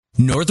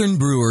Northern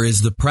Brewer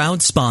is the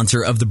proud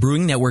sponsor of the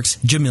Brewing Network's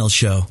Jamil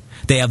Show.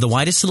 They have the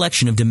widest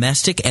selection of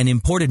domestic and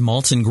imported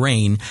malts and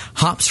grain,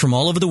 hops from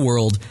all over the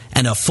world,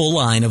 and a full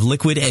line of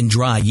liquid and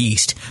dry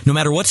yeast. No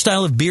matter what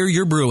style of beer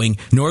you're brewing,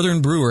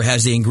 Northern Brewer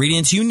has the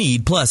ingredients you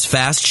need, plus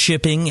fast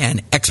shipping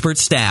and expert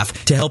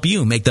staff to help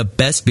you make the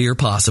best beer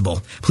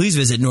possible. Please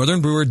visit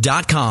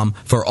northernbrewer.com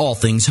for all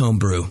things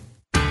homebrew.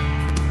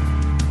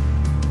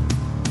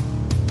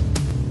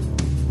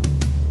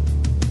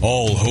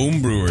 All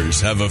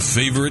homebrewers have a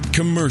favorite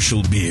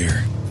commercial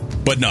beer,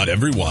 but not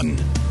everyone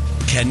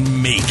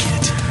can make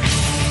it.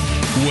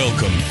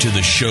 Welcome to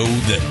the show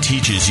that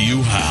teaches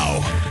you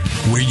how,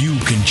 where you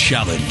can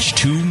challenge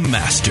two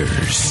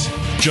masters,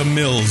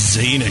 Jamil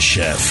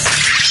Zainashev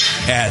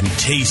and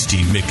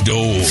Tasty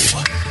McDole.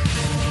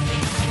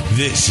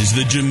 This is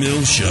the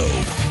Jamil Show.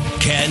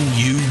 Can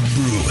you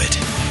brew it?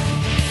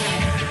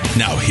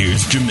 Now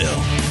here's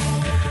Jamil.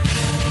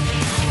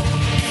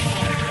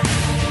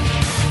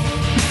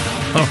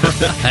 All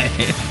right.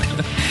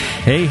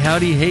 Hey,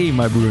 howdy, hey,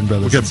 my brewing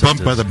brothers. We got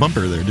bumped by the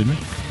bumper there, didn't we?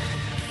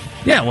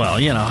 Yeah, well,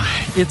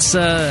 it's,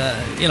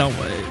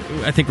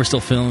 I think we're still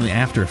feeling the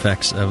after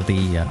effects of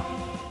the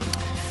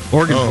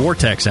Oregon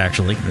Vortex,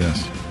 actually.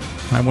 Yes.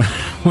 I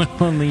went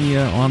on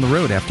the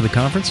road after the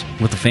conference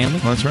with the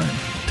family. Oh, that's right.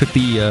 Took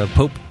the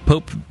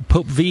Pope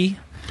V.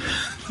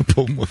 The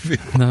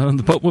Popemobile.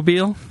 The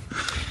Popemobile.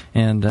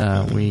 And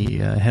we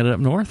headed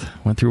up north,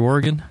 went through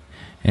Oregon,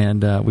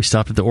 and we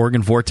stopped at the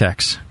Oregon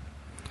Vortex.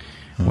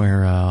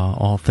 Where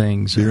all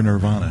things... Beer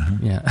Nirvana. Huh?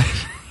 Yeah.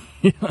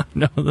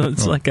 No,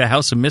 it's like a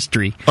house of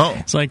mystery. Oh.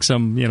 It's like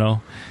some,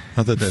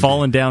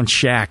 fallen down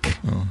shack.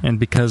 Oh. And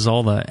because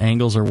all the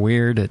angles are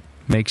weird, it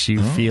makes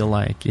you feel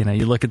like, you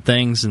look at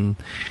things and,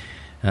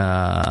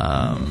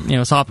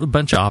 it's a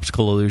bunch of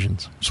optical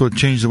illusions. So it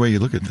changed the way you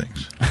look at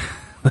things.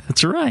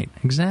 That's right.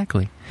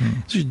 Exactly.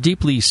 It's just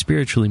deeply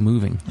spiritually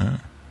moving.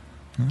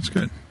 That's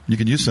good. You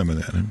could use some of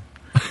that.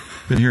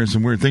 I've been hearing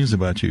some weird things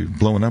about you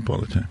blowing up all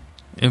the time.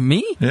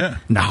 Me? Yeah.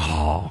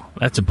 No,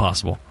 that's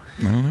impossible.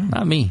 I don't know.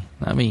 Not me.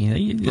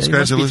 You must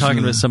be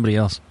talking with somebody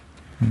else.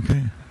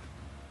 Okay.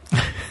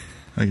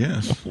 I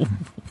guess.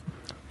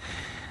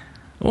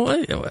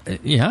 Well,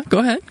 yeah, go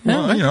ahead.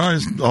 Yeah, well,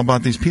 it's all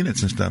about these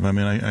peanuts and stuff. I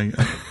mean, I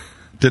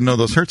didn't know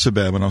those hurt so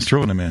bad when I was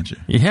throwing them at you.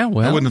 Yeah,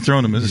 well. I wouldn't have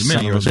thrown them as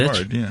many. I was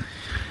hard, yeah.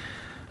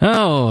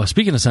 Oh,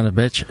 speaking of son of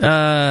a bitch,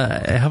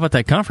 how about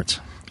that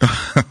conference?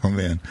 Oh,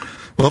 man.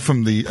 Well,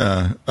 from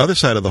the other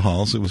side of the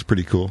halls, it was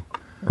pretty cool.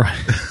 Right.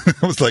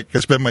 I was like, I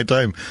spent my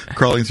time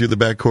crawling through the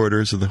back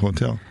corridors of the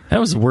hotel.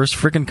 That was the worst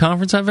freaking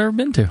conference I've ever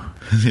been to.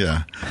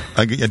 Yeah.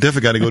 I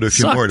definitely got to go to a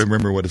few more to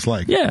remember what it's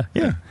like. Yeah.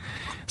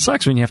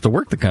 Sucks when you have to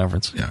work the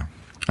conference. Yeah.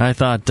 I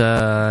thought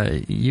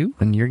you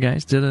and your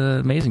guys did an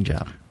amazing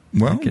job.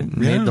 Well,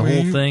 made the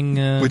whole thing.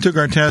 We took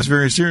our task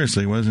very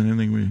seriously. It wasn't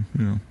anything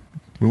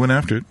we went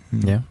after it.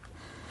 Yeah.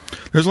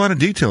 There's a lot of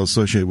details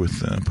associated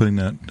with putting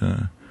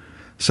that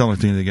cellar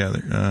thing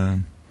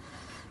together.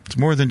 It's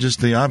more than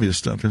just the obvious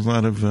stuff. There's a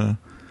lot of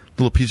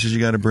little pieces you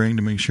got to bring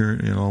to make sure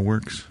it all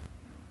works.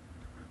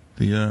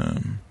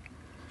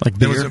 Like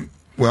beer?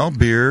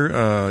 Beer.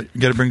 You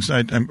got to bring.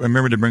 I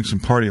remember to bring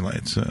some party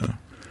lights.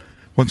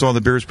 Once all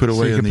the beer's put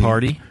away in the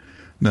party.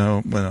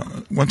 No,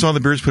 well, once all the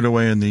beer's put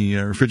away in the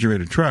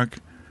refrigerated truck,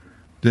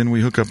 then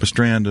we hook up a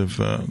strand of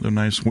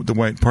the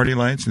white party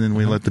lights, and then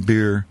we let the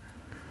beer,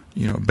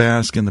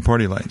 bask in the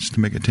party lights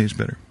to make it taste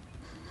better.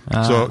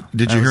 So,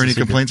 did you hear any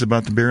complaints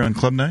about the beer on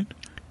club night?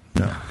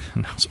 No.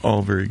 It's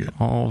all very good.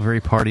 All very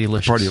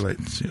party-licious. Party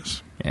lights,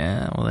 yes.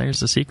 Yeah, well, there's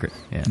the secret.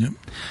 Yeah. Yep.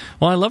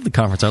 Well, I love the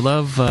conference. I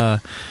love,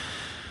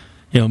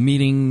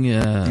 meeting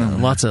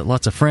lots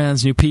of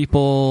friends, new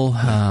people.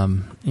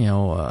 The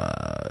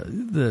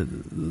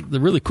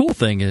really cool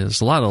thing is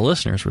a lot of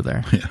listeners were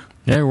there. Yeah.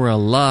 There were a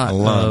lot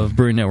of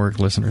Brewing Network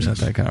listeners at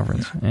that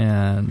conference,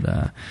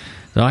 and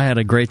so I had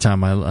a great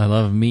time. I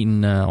love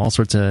meeting all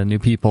sorts of new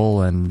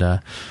people and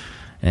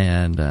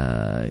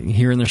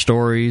hearing their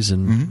stories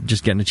and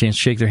just getting a chance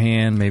to shake their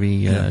hand,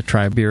 maybe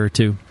try a beer or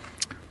two.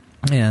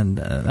 And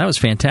that was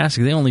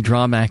fantastic. The only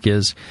drawback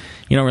is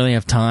you don't really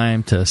have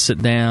time to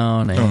sit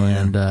down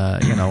and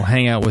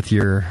hang out with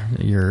your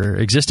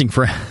existing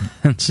friends.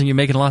 So you're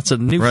making lots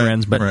of new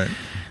friends, but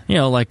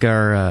like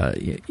our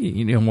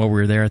while we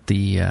were there at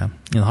the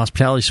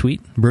hospitality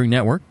suite, Brewing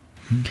Network,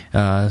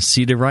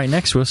 seated right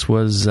next to us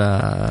was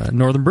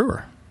Northern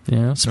Brewer.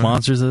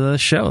 Sponsors of the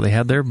show. They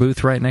had their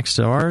booth right next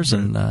to ours,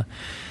 and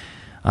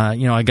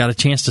I got a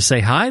chance to say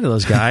hi to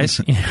those guys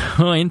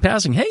in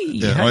passing. Hey,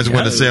 I always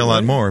wanted to say a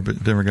lot more,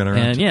 but never got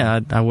around to it.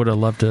 And I would have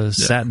loved to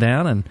sat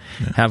down and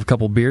have a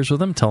couple beers with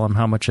them, tell them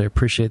how much I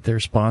appreciate their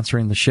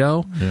sponsoring the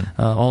show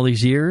all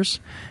these years,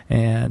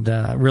 and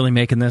really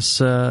making this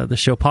the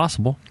show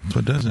possible. So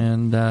it does it.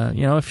 And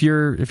if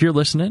you're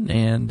listening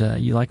and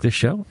you like this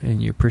show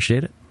and you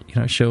appreciate it,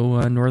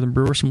 show Northern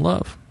Brewer some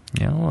love.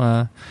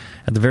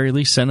 At the very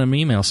least, send them an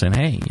email saying,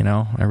 hey,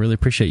 I really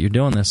appreciate you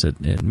doing this.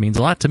 It means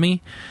a lot to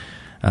me.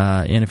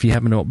 And if you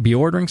happen to be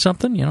ordering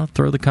something,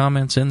 throw the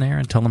comments in there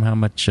and tell them how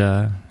much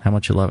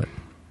you love it.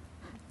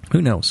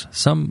 who knows?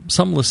 Some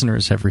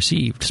listeners have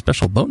received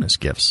special bonus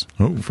gifts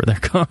for their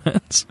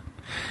comments.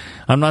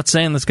 I'm not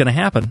saying that's going to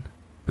happen,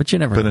 but you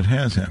never know. But it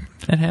has happened.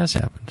 It has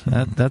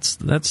happened.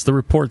 That's the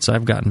reports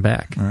I've gotten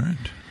back. All right.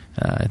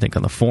 I think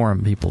on the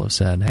forum, people have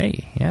said,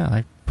 hey, yeah,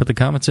 I put the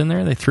comments in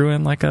there. They threw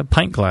in like a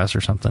pint glass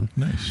or something.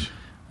 Nice.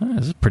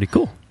 This is pretty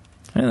cool.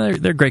 And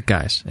they're great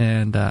guys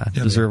and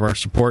deserve our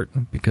support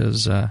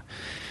because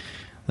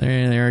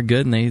they are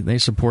good and they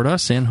support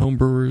us and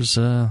homebrewers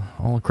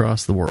all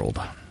across the world.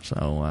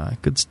 So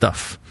good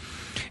stuff.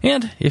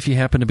 And if you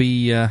happen to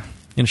be in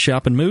a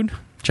shopping mood,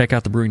 check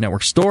out the Brewing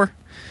Network store.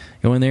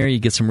 Go in there, you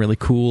get some really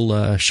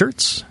cool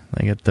shirts.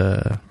 They got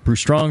the Brew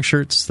Strong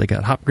shirts. They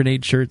got Hop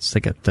Grenade shirts.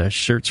 They got the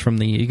shirts from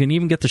the... You can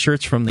even get the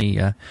shirts from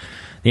the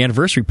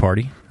anniversary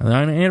party. The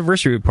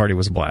anniversary party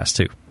was a blast,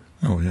 too.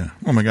 Oh, yeah.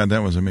 Oh, my God,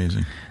 that was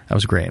amazing. That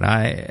was great.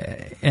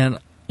 I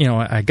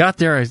got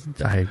there.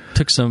 I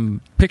took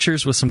some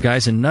pictures with some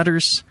guys in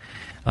Nutters.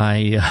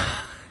 I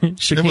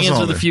shook hands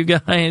with a few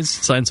guys,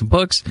 signed some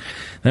books.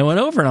 Then I went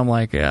over, and I'm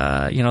like,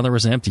 there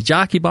was an empty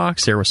jockey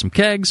box. There were some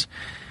kegs.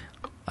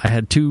 I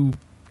had 2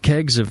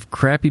 kegs of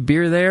crappy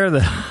beer there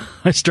that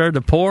I started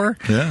to pour.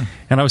 Yeah.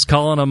 And I was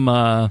calling them,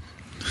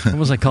 what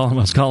was I calling them?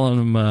 I was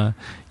calling them,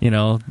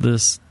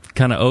 this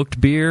kind of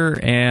oaked beer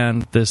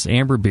and this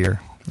amber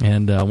beer.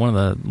 And one of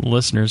the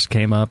listeners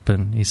came up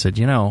and he said,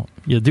 you'll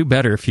do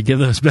better if you give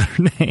those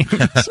better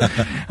names.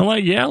 I'm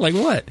like, yeah, like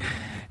what?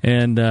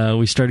 And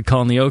we started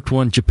calling the oaked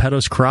one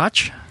Geppetto's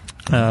Crotch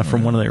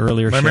from one of the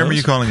earlier shows. I remember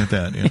you calling it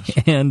that,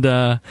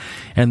 yes.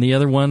 And the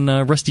other one,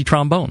 Rusty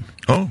Trombone.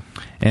 Oh.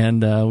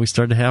 And we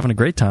started having a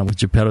great time with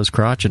Geppetto's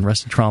Crotch and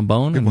Rusty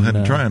Trombone. People had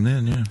to try them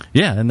then, yeah.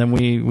 Yeah, and then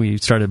we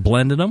started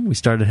blending them. We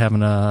started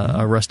having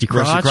a Rusty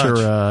Crotch or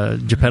a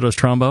Geppetto's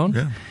Trombone.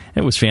 Yeah.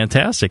 It was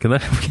fantastic. And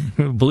then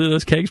we blew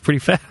those kegs pretty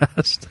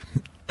fast.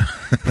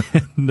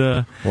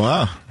 And,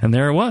 wow. And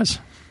there it was.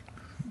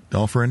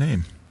 All for a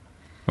name.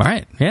 All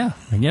right, yeah.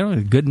 And,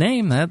 a good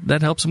name,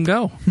 that helps them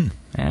go.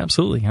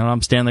 Absolutely. And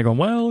I'm standing there going,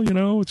 well,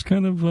 it's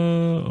kind of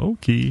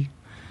oaky.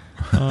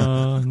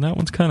 And that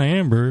one's kind of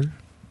amber.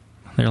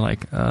 They're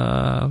like,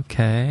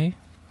 okay,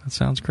 that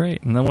sounds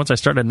great. And then once I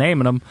started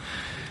naming them,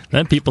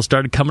 then people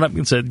started coming up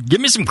and said,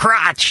 give me some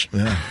crotch.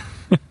 Yeah.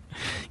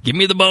 Give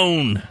me the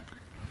bone.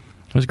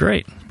 It was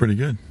great. Pretty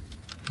good.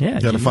 Yeah.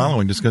 You got a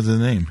following just because of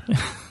the name.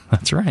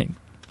 That's right.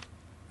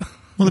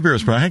 Well, the beer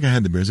was probably, I think I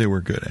had the beers. They were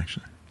good,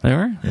 actually. They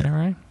were? Yeah. They were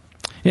right.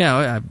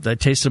 Yeah, I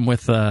tasted them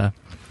with a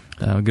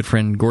good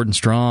friend Gordon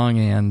Strong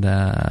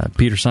and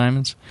Peter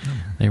Simons.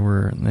 They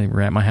were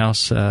at my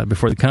house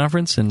before the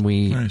conference, and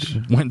we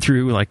went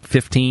through like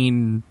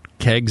 15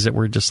 kegs that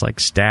were just like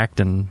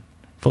stacked and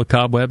full of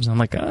cobwebs. I'm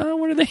like,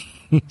 what are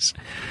these?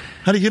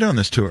 How do you get on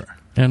this tour?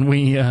 And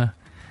we, I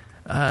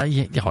have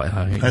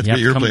to get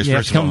your place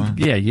first of all.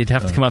 Yeah, you'd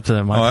have to come up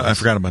to my place. I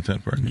forgot about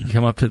that part. You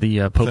come up to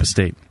the Pope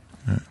Estate.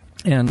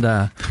 And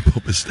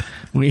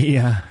we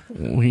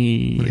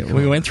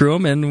went through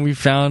them, and we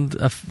found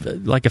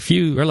like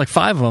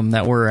 5 of them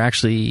that were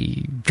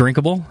actually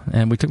drinkable,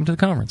 and we took them to the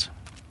conference.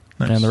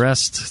 Nice. And the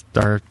rest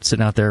are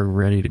sitting out there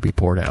ready to be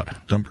poured out.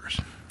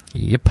 Dumpers.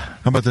 Yep.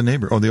 How about the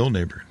neighbor? Oh, the old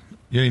neighbor.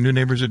 You have any new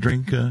neighbors that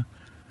drink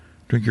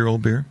your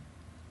old beer?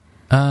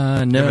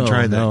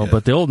 No,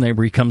 but the old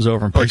neighbor, he comes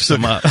over and picks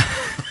them up.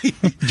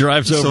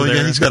 Drives over there.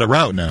 So he's got a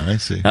route now, I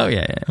see. Oh,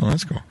 yeah. Oh,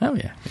 that's cool. Oh,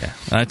 yeah.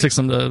 And I took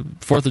some to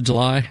 4th of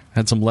July,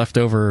 had some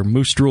leftover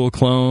Moose Drool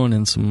clone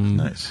and some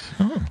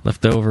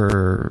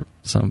leftover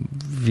some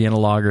Vienna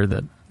lager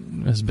that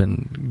has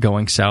been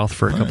going south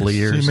for a couple of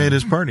years. So he made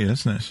his party.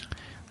 That's nice.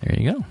 There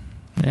you go.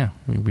 Yeah,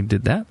 we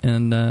did that,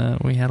 and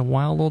we had a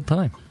wild old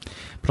time.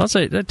 But I'll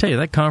tell you,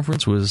 that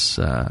conference was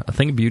a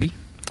thing of beauty.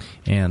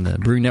 And the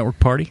Brewing Network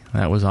party,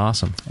 that was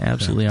awesome.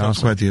 Absolutely awesome. That was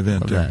quite the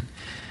event. That.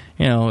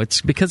 It's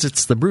because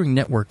it's the Brewing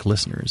Network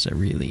listeners that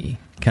really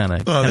kind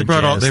of they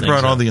brought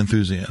all the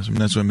enthusiasm.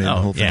 That's what made the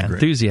whole thing great.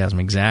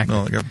 Enthusiasm, exactly.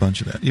 Oh, I got a bunch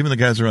of that. Even the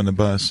guys who were on the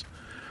bus,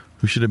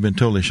 who should have been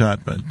totally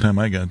shot by the time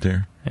I got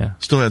there,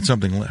 still had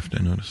something left,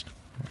 I noticed.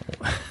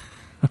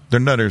 Their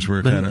nutters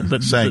were kind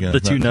of sagging.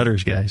 The 2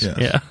 nutters guys.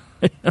 Yes.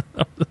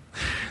 Yeah.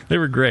 They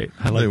were great.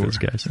 I like those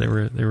guys. They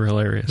were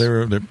hilarious.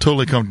 They're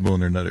totally comfortable in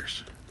their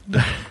nutters.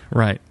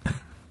 Right.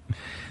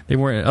 They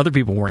weren't. Other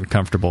people weren't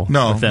comfortable.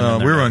 No,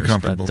 we were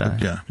uncomfortable.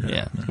 But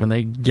yeah. When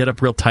they get up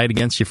real tight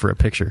against you for a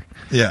picture,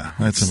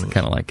 that's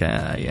kind of like,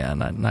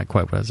 not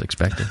quite what I was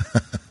expecting.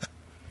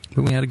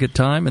 But we had a good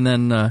time, and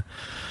then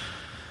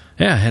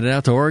headed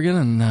out to Oregon,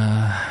 and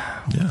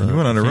we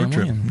went on a road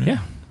trip. And,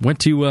 went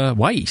to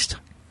Y East,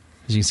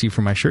 as you can see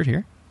from my shirt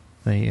here.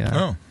 They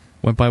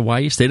went by Y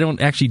East. They don't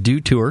actually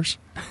do tours.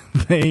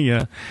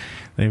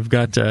 They've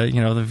got,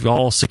 they're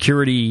all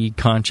security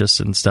conscious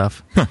and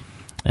stuff. Huh.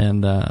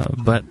 And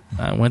but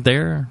I went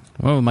there.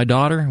 Well, my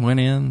daughter went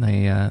in.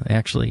 They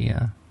actually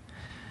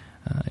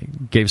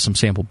gave some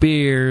sample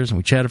beers, and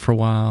we chatted for a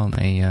while. And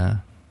they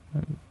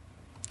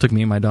took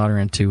me and my daughter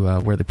into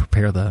where they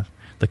prepare the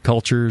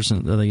cultures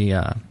and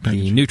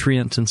the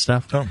nutrients and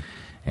stuff. Oh.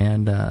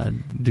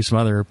 and do some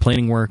other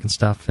plating work and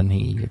stuff. And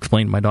he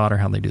explained to my daughter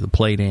how they do the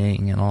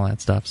plating and all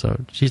that stuff. So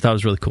she thought it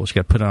was really cool. She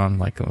got put on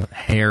like a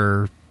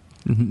hair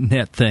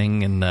net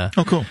thing and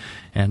cool,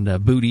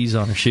 and booties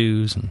on her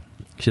shoes, and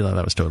she thought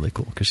that was totally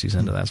cool because she's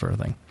into that sort of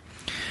thing.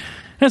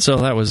 And so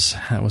that was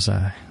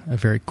a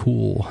very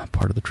cool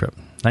part of the trip.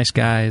 Nice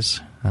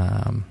guys,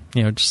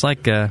 just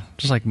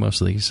like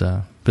most of these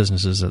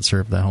businesses that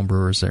serve the home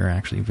brewers, they're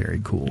actually very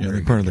cool. Yeah,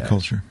 they're part of the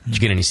culture. Did you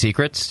get any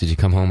secrets? Did you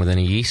come home with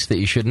any yeast that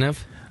you shouldn't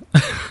have?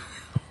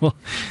 Well,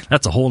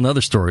 that's a whole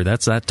nother story.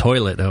 That's that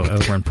toilet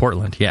over in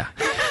Portland. Yeah.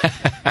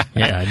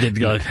 Yeah, I did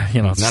go,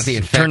 not the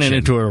infection. Turn it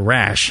into a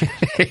rash.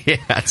 Yeah,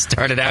 it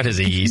started out as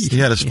a yeast. He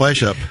had a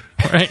splash up.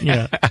 Right,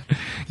 yeah.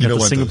 The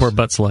Singapore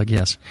butt slug,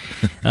 yes.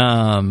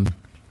 No,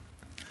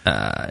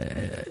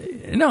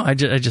 I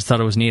just thought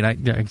it was neat.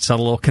 I saw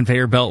the little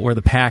conveyor belt where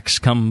the packs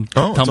come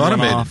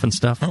tumbling off and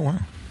stuff. Oh, wow.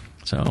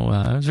 So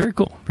it was very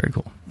cool, very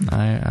cool.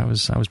 I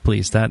was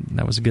pleased.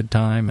 That was a good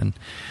time, and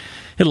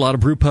hit a lot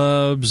of brew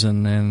pubs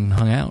and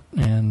hung out,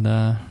 and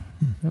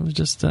it was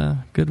just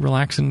a good,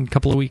 relaxing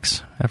couple of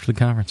weeks after the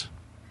conference.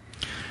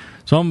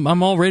 So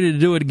I'm all ready to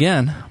do it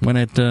again when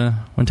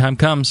time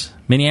comes.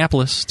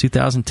 Minneapolis,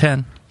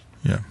 2010.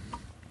 Yeah,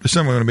 this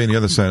time we're going to be on the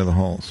other side of the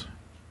halls.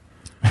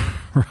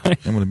 Right.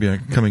 I'm going to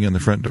be coming in the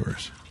front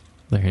doors.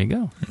 There you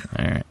go. Yeah.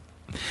 All right.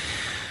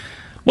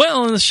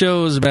 Well, this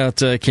show is about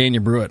Can You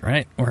Brew It,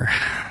 right? We're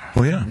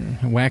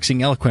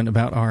waxing eloquent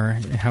about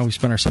how we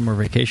spent our summer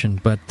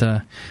vacation, but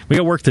we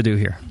got work to do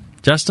here.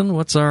 Justin,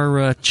 what's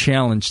our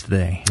challenge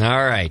today?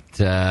 All right.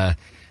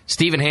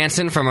 Stephen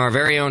Hansen from our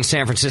very own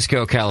San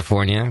Francisco,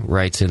 California,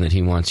 writes in that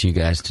he wants you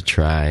guys to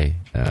try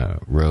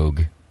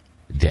Rogue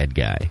Dead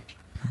Guy.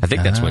 I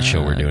think that's what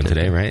show we're doing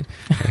today, right?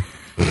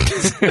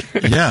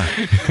 Yeah.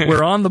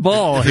 We're on the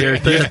ball here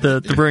at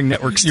the Brewing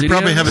Network studios. You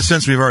probably have a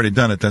sense we've already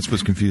done it. That's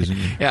what's confusing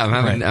you. Yeah,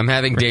 I'm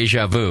having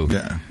deja vu.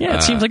 Yeah,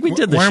 it seems like we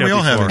did this show Why are we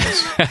all before.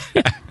 having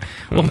this?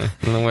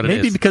 Well,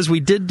 maybe because we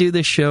did do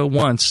this show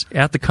once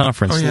at the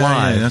conference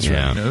live. Yeah, that's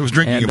right. Yeah, it was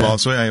drinking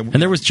involved. And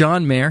there was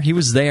John Maier. He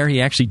was there.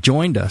 He actually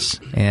joined us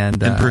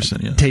and in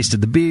person, tasted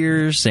the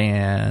beers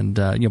and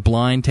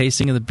blind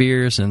tasting of the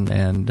beers,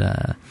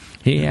 and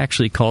he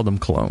actually called them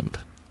cloned.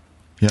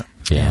 Yeah.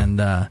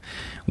 And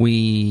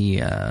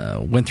we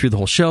went through the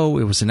whole show.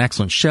 It was an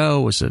excellent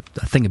show. It was a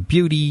thing of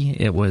beauty.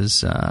 It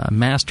was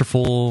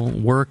masterful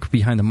work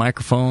behind the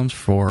microphones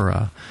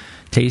for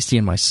Tasty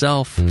and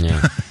myself.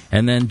 Yeah.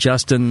 And then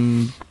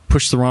Justin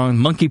pushed the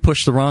wrong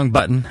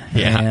button.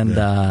 Yeah.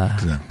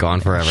 And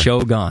gone forever.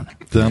 Show gone.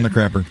 Down the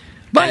crapper.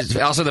 But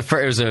also,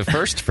 it was a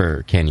first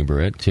for Can You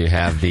Brew It to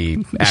have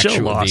the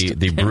actual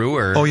the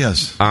brewer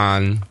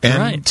on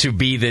to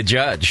be the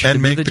judge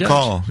and make the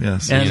call.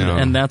 Yes,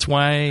 and that's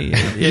why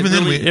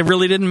it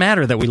really didn't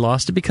matter that we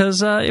lost it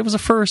because it was a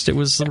first. It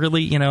was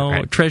really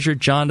treasured.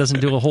 John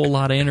doesn't do a whole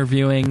lot of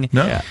interviewing.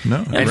 No.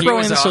 And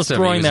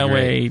throwing that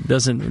way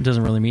doesn't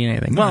really mean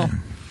anything. Well.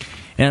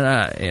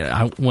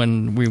 And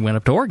when we went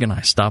up to Oregon,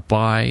 I stopped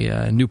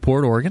by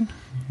Newport, Oregon.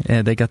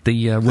 And they got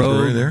the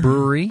Rogue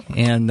Brewery,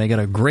 and they got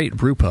a great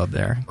brew pub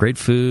there. Great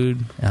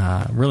food,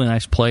 really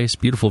nice place,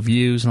 beautiful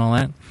views and all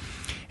that.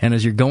 And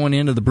as you're going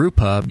into the brew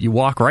pub, you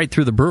walk right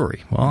through the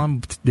brewery. Well,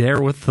 I'm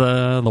there with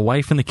the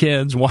wife and the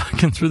kids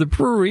walking through the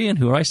brewery, and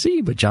who do I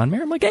see but John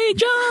Maier? I'm like, hey,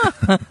 John!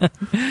 Well,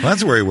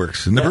 that's where he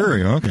works, in the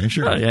brewery. Okay,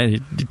 sure. He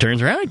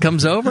turns around, he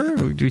comes over.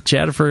 We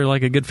chatted for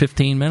like a good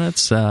 15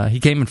 minutes. He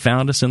came and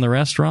found us in the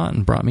restaurant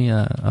and brought me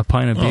a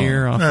pint of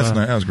beer off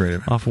that was great.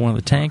 Off of one of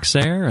the tanks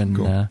there. And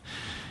cool.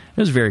 It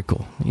was very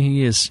cool.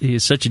 He is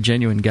such a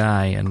genuine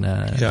guy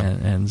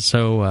and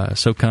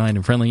so kind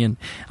and friendly. And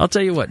I'll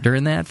tell you what,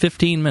 during that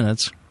 15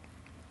 minutes,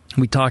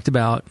 we talked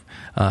about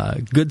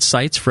good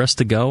sites for us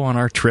to go on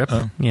our trip,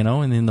 and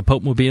in the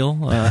Pope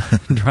Mobile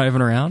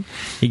driving around.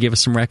 He gave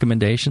us some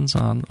recommendations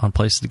on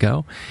places to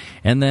go.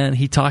 And then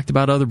he talked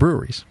about other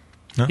breweries.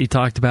 He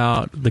talked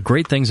about the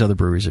great things other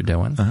breweries are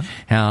doing,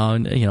 how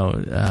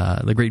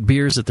the great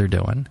beers that they're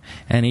doing.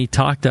 And he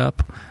talked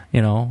up,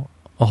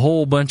 a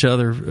whole bunch of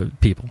other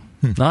people.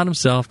 Not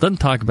himself, doesn't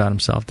talk about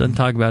himself, doesn't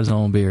talk about his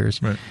own beers.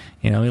 Right.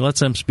 He lets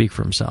them speak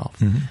for himself.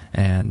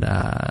 And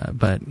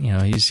but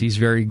he's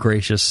very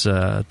gracious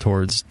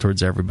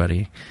towards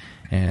everybody,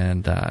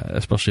 and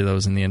especially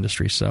those in the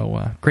industry.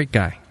 So great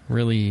guy,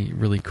 really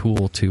really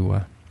cool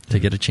to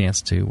get a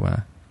chance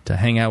to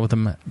hang out with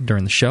him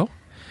during the show,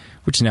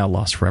 which is now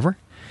lost forever.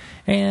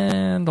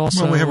 And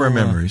also, we have our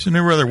memories, and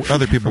there were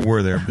other people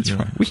were there. But,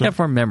 we have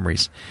our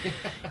memories.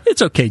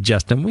 It's okay,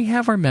 Justin. We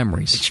have our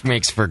memories, which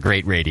makes for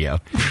great radio.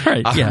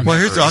 Right? Yeah. Well,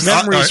 here's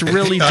memories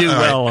really do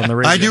well on the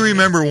radio. I do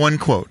remember one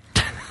quote.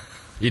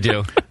 You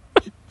do?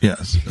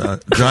 Yes.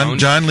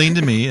 John leaned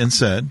to me and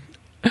said,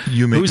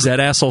 "You make." Who's that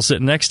asshole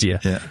sitting next to you?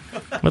 Yeah.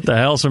 What the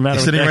hell's the matter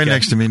with that sitting right guy?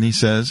 next to me, and he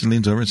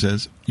leans over and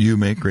says, "You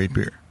make great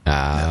beer." So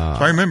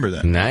I remember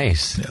that.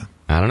 Nice. Yeah.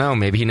 I don't know.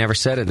 Maybe he never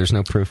said it. There's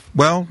no proof.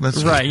 Well,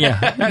 that's Right,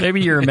 yeah.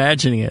 Maybe you're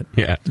imagining it.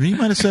 Yeah. He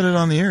might have said it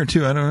on the air,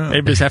 too. I don't know.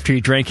 Maybe it's after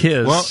he drank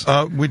his.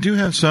 Well, we do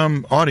have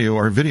some audio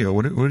or video.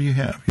 What do you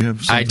have? You have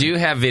I something? do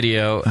have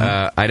video.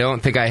 I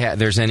don't think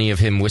there's any of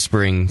him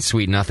whispering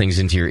sweet nothings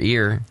into your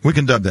ear. We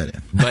can dub that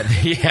in.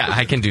 But yeah,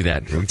 I can do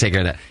that. We'll take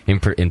care of that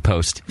in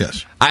post.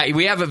 Yes.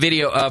 We have a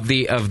video of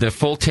the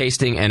full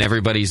tasting and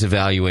everybody's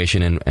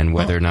evaluation and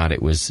whether or not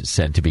it was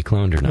said to be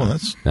cloned or not. Well,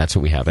 that's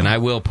what we have, and I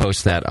will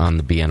post that on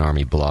the BN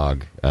Army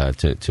blog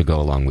to go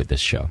along with this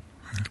show.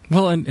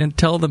 Well, and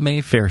tell the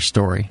Mayfair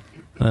story,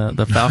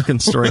 the Falcon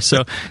story,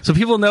 so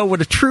people know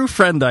what a true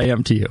friend I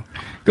am to you.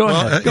 Go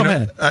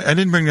ahead. I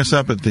didn't bring this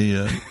up at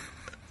the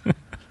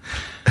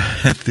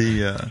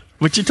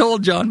But you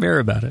told John Maier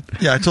about it.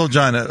 Yeah, I told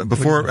John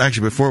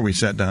before we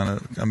sat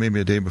down, maybe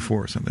a day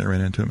before or something. I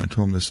ran into him and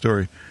told him this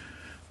story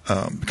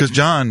because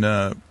John,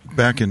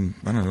 back in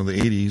the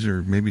 80s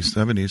or maybe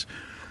 70s,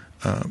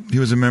 he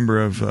was a member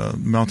of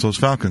Malto's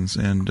Falcons,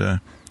 and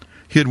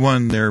he had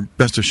won their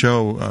best of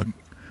show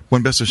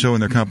in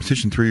their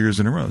competition 3 years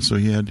in a row. So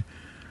he had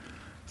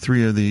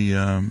 3 of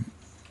the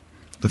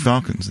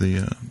Falcons,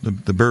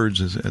 the birds,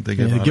 as they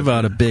give out. They give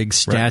out a big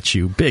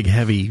statue, big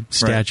heavy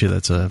statue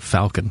that's a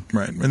falcon.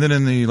 Right, and then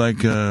in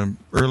the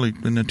early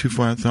in the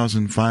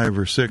 2005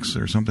 or 6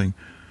 or something,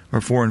 or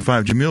 4 and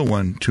 5, Jamil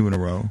won 2 in a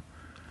row,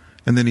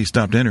 and then he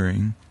stopped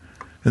entering,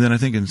 and then I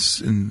think in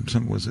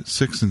some was it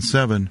 6 and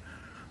 7,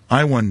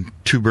 I won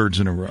 2 birds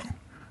in a row,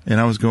 and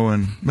I was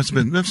going must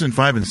have been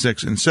 5 and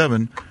 6 and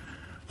 7.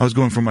 I was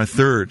going for my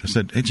third. I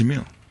said, "Hey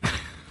Jamil,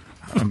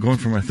 I'm going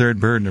for my third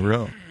bird in a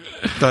row."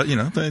 Thought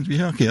he'd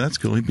be okay. That's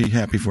cool. He'd be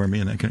happy for me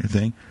and that kind of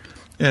thing.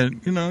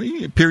 And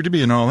he appeared to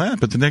be and all that.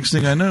 But the next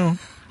thing I know,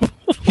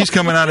 he's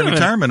coming out of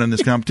retirement on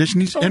this competition.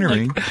 He's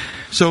entering.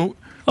 So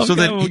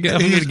that he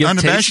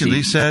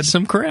unabashedly said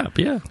some crap.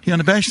 Yeah, he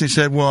unabashedly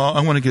said, "Well,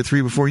 I want to get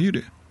 3 before you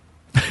do."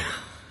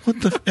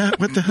 What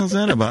the hell's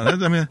that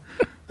about? I mean,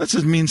 that's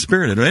just mean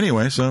spirited.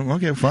 Anyway, so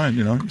okay, fine.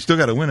 You still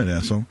got to win it,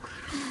 asshole.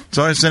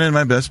 So I sent in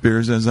my best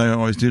beers, as I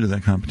always do to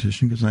that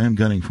competition, because I am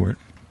gunning for it.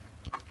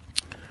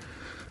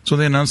 So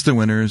they announced the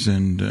winners,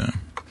 and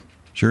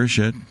sure as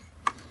shit,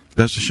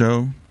 best of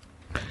show,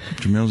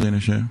 Jamil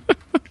Zainashev.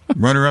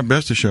 Runner-up,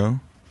 best of show.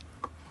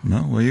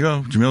 Well, there you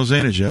go, Jamil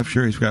Zainashev.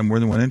 Sure, he's got more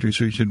than one entry,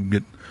 so he should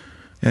get.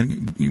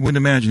 And you wouldn't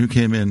imagine who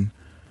came in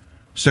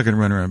second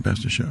runner-up,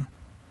 best of show.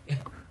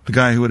 The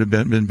guy who would have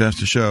been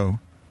best of show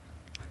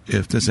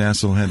if this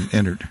asshole hadn't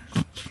entered.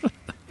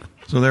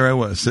 So there I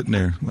was, sitting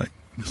there like,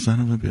 son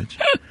of a bitch.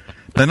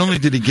 Not only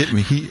did he get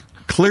me, he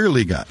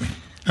clearly got me.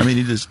 I mean,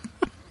 he just,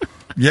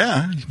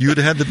 you would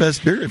have had the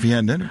best beer if he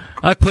hadn't entered.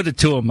 I put it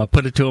to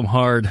him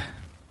hard.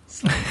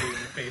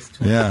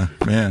 Yeah,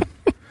 man.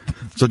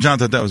 So John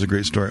thought that was a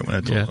great story when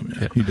I told him.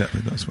 Yeah. He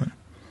definitely thought it was funny.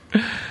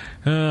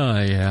 Oh,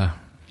 yeah.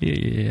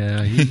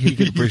 Yeah, he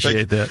could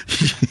appreciate that.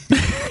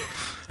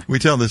 We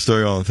tell this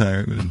story all the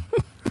time.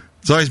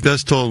 It's always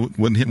best told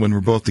when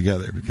we're both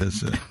together,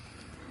 because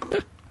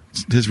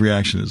his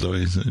reaction is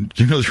always,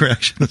 Jamil's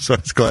reaction is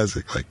always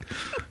classic. Like,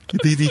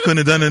 he couldn't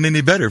have done it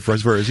any better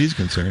as far as he's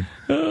concerned.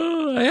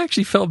 I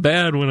actually felt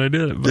bad when I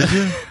did it. Did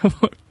you?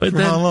 But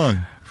For how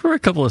long? For a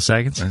couple of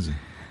seconds. And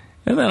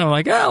then I'm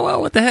like, oh,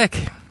 well, what the heck?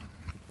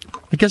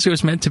 I guess it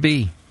was meant to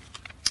be.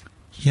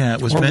 Yeah,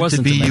 it was meant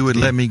to be you would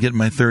let me get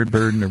my third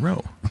bird in a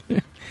row.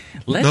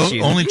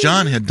 Only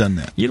John had done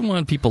that. You don't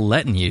want people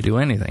letting you do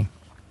anything.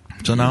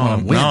 So now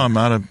I'm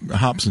out of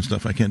hops and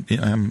stuff. I can't.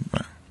 I'm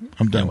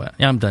done.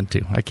 Yeah, I'm done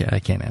too. I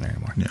can't enter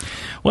anymore. Yeah.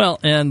 Well,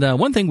 and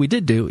one thing we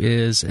did do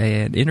is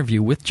an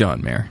interview with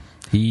John Maier.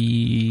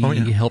 He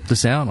helped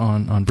us out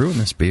on brewing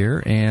this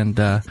beer, and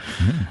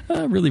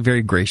really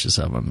very gracious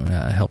of him.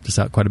 Helped us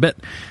out quite a bit.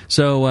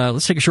 So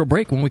let's take a short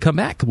break. When we come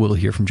back, we'll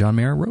hear from John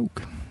Maier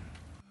Rogue.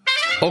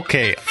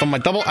 Okay, so my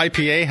double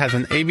IPA has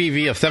an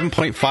ABV of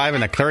 7.5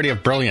 and a clarity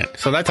of brilliant.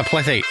 So that's a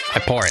 +8. I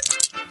pour it.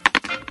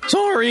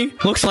 Sorry,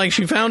 looks like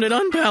she found it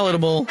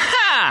unpalatable.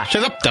 Ha!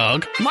 Shut up,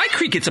 Doug. My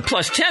creek gets a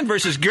 +10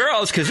 versus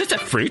girls because it's a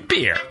fruit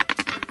beer.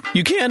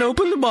 You can't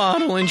open the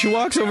bottle, and she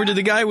walks over to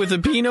the guy with the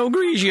Pinot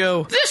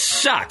Grigio. This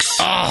sucks.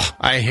 Oh,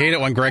 I hate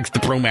it when Greg's the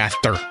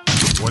brewmaster.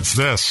 What's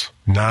this?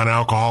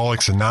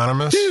 Non-Alcoholics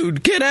Anonymous?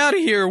 Dude, get out of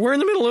here. We're in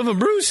the middle of a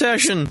brew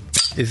session.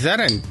 Is that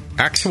an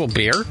actual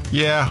beer?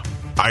 Yeah,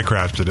 I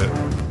crafted it.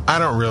 I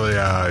don't really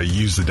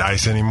use the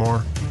dice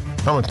anymore.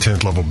 I'm a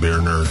 10th level beer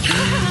nerd.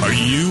 Are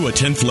you a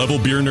 10th level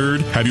beer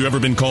nerd? Have you ever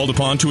been called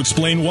upon to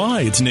explain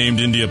why it's named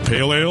India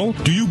Pale Ale?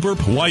 Do you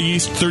burp Y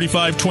Yeast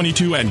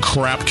 3522 and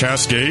crap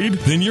Cascade?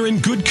 Then you're in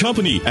good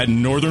company at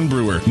Northern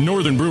Brewer.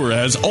 Northern Brewer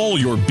has all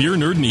your beer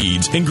nerd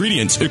needs,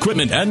 ingredients,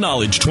 equipment, and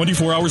knowledge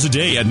 24 hours a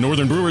day at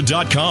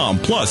northernbrewer.com.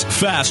 Plus,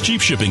 fast,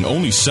 cheap shipping,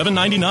 only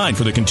 $7.99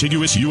 for the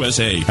contiguous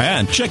USA.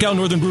 And check out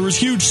Northern Brewer's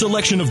huge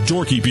selection of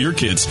dorky beer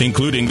kits,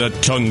 including the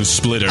Tongue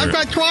Splitter. I've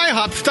got dry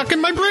hops stuck in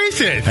my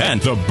braces.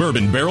 And the Bourbon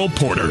Barrel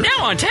Porter.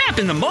 Now on tap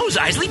in the Mos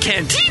Eisley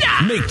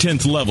Cantina. Make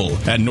 10th level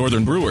at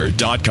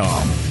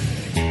northernbrewer.com.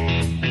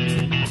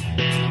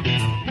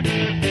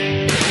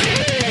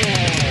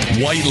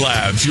 White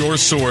Labs, your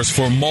source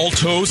for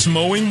maltose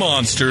mowing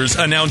monsters,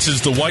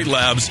 announces the White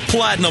Labs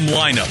Platinum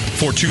lineup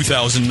for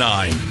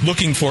 2009.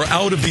 Looking for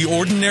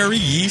out-of-the-ordinary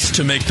yeast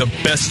to make the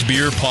best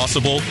beer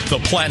possible?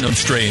 The Platinum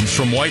strains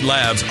from White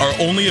Labs are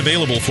only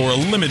available for a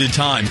limited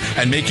time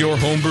and make your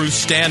homebrews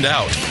stand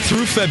out.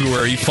 Through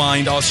February,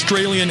 find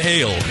Australian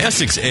Ale,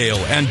 Essex Ale,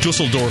 and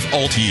Dusseldorf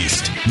Alt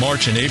yeast.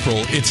 March and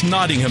April, it's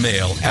Nottingham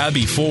Ale,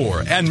 Abbey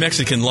 4, and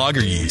Mexican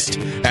Lager yeast.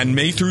 And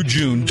May through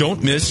June,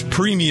 don't miss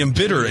Premium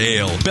Bitter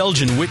Ale,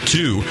 Belgian Wit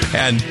 2,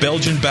 and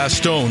Belgian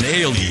Bastogne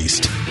Ale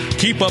yeast.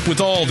 Keep up with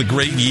all the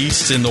great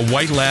yeasts in the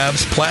White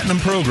Labs Platinum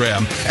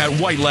program at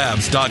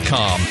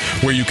whitelabs.com,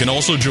 where you can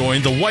also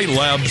join the White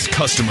Labs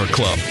Customer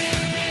Club.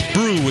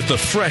 Brew with the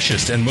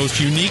freshest and most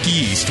unique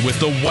yeast with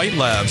the White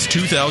Labs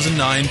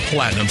 2009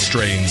 Platinum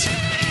strains.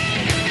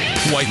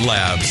 White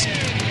Labs.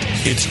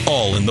 It's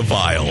all in the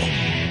vial.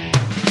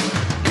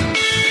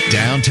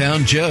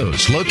 Downtown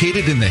Joe's,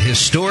 located in the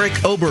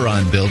historic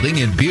Oberon building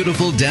in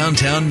beautiful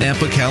downtown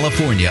Napa,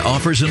 California,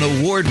 offers an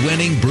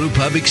award-winning brew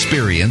pub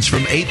experience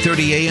from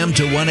 8:30 a.m.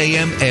 to 1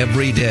 a.m.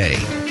 every day.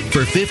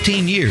 For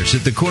 15 years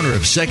at the corner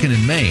of 2nd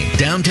and Main,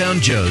 Downtown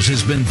Joe's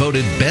has been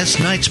voted Best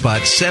Night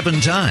Spot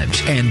 7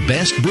 times and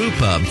Best Brew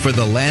Pub for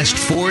the last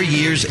 4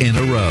 years in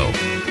a row.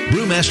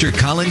 Brewmaster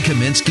Colin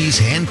Kaminsky's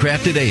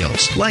handcrafted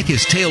ales, like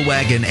his Tail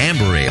Wagon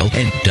Amber Ale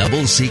and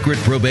Double Secret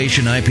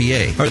Probation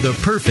IPA, are the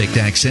perfect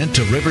accent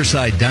to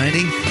riverside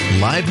dining,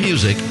 live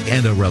music,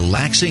 and a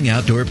relaxing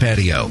outdoor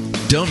patio.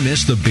 Don't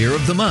miss the Beer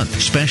of the Month,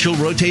 special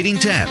rotating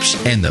taps,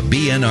 and the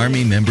BN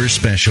Army Member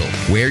Special.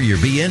 Wear your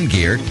BN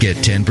gear, get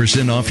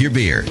 10% off your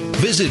beer.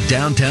 Visit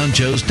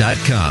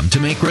downtownjoes.com to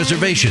make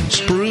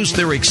reservations, peruse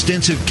their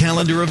extensive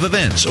calendar of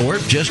events, or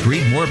just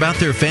read more about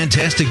their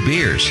fantastic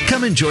beers.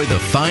 Come enjoy the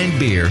fine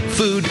beer,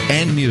 food,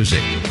 and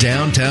music.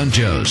 Downtown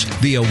Joe's,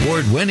 the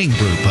award-winning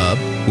brew pub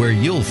where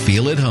you'll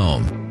feel at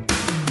home.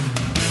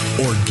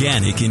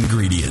 Organic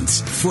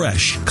ingredients.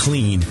 Fresh,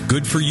 clean,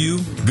 good for you,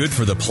 good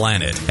for the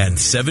planet. And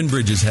Seven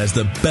Bridges has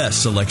the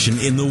best selection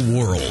in the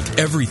world.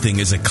 Everything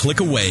is a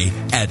click away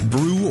at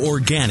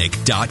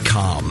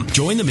breworganic.com.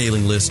 Join the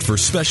mailing list for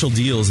special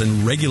deals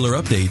and regular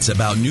updates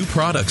about new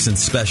products and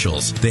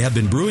specials. They have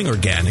been brewing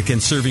organic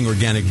and serving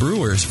organic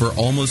brewers for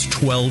almost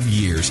 12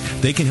 years.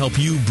 They can help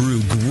you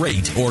brew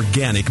great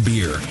organic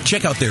beer.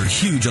 Check out their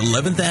huge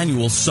 11th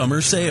annual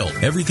summer sale.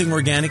 Everything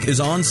organic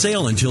is on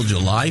sale until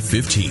July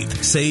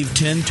 15th. Save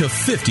 10 to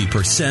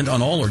 50%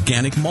 on all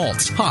organic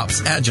malts,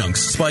 hops,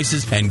 adjuncts,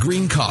 spices, and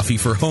green coffee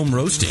for home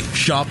roasting.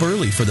 Shop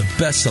early for the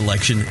best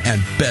selection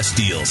and best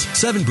deals.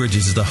 Seven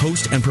Bridges is the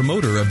host and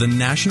promoter of the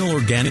National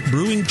Organic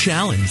Brewing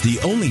Challenge,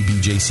 the only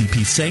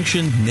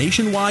BJCP-sanctioned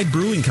nationwide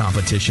brewing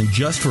competition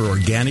just for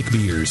organic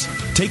beers.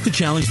 Take the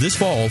challenge this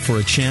fall for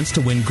a chance to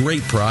win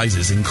great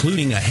prizes,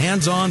 including a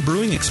hands-on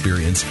brewing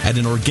experience at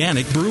an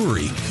organic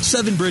brewery.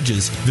 Seven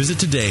Bridges. Visit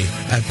today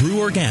at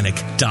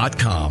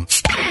breworganic.com.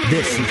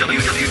 This is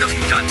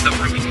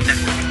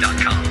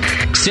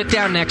www.thebrewingnetwork.com. Sit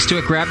down next to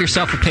it, grab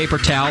yourself a paper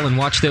towel, and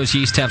watch those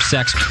yeast have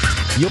sex.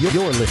 You're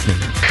listening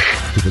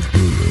to the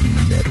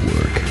Brewing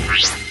Network.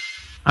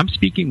 I'm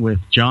speaking with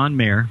John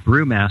Maier,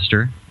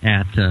 brewmaster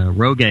at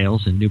Rogue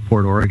Ales in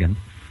Newport, Oregon.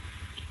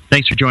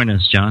 Thanks for joining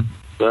us, John.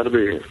 Glad to be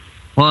here.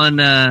 Well, and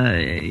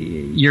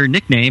your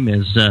nickname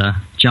is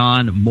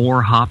John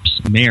More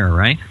Hops Maier,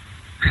 right?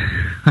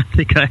 I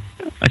think I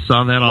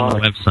saw that on the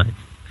website.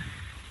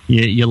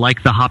 You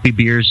like the hoppy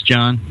beers,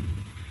 John?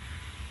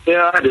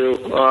 Yeah, I do.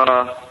 But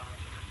I'm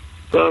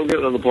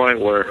getting to the point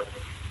where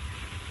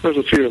there's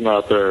a few of them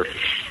out there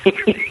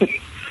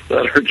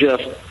that are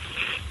just...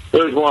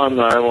 There's one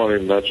I won't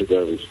even mention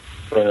that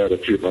I had a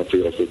few months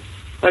ago. I said,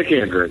 I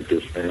can't drink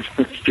this, man.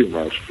 It's too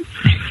much.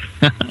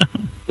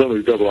 Some of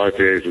these double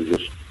IPAs are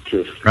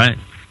just... Right.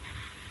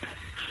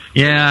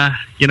 Yeah,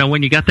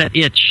 when you got that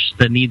itch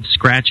that needs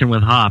scratching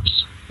with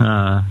hops,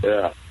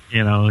 yeah.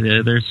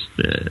 There's...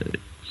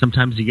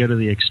 sometimes you go to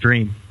the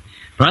extreme,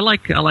 but I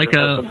like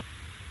a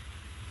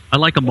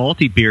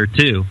malty beer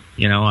too.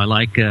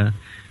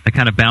 I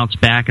kind of bounce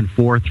back and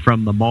forth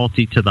from the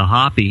malty to the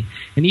hoppy,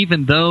 and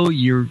even though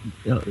a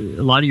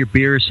lot of your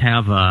beers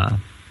have a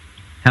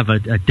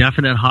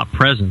definite hop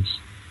presence,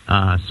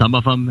 some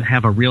of them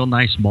have a real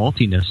nice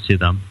maltiness to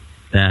them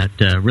that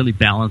really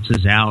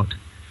balances out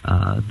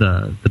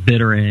the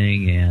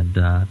bittering, and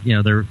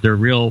they're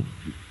real.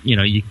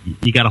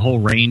 You got a whole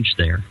range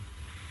there.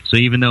 So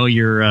even though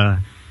you're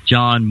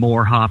John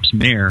More Hops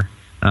Maier,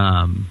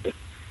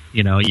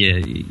 you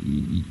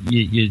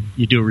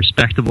do a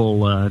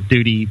respectable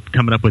duty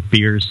coming up with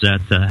beers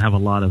that have a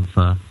lot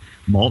of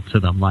malt to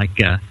them, like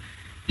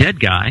Dead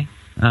Guy.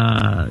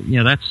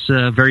 That's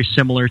very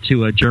similar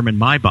to a German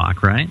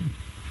Maibach, right?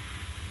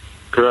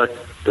 Correct.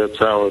 That's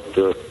how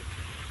the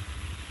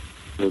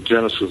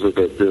genesis of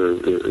that beer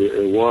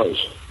it was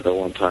at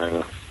one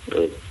time.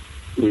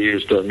 We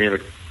used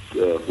Munich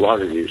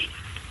lager yeast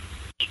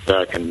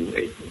back in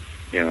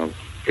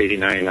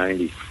 89,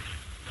 90.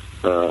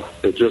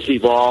 It just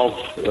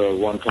evolved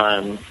one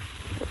time.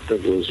 I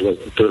think it was like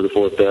the third or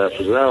fourth batch.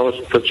 Let's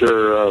put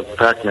your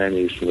Pac-Man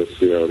yeast and let's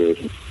see how it is.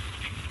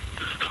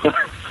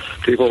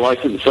 people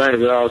liked it the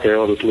same. Yeah, okay,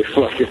 I'll just leave it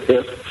like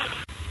it.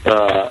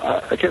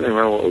 I can't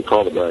remember what we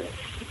called it back.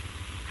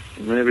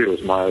 Maybe it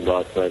was Maier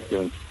back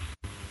then.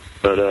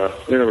 But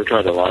we never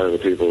tried to lie to the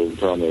people and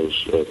tell them it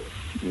was,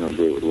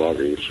 do it with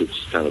lager yeast.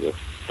 It's kind of a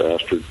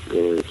bastard,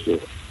 really.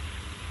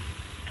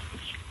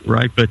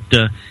 Right, but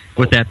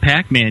with that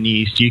Pac-Man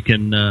yeast, you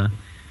can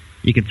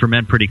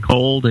ferment pretty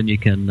cold, and you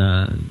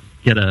can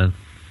get a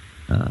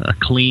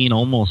clean,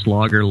 almost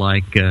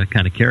lager-like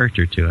kind of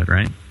character to it,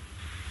 right?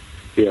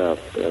 Yeah,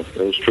 that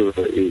was true of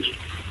that yeast.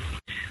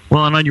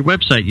 Well, and on your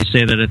website, you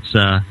say that it's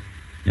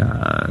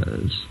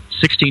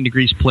 16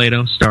 degrees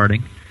Plato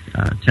starting,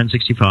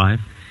 1065,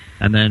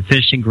 and then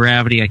finishing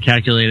gravity. I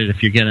calculated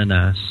if you're getting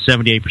a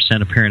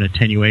 78% apparent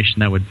attenuation,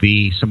 that would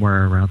be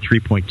somewhere around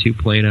 3.2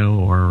 Plato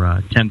or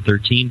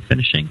 1013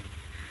 finishing.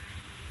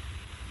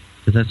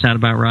 Does that sound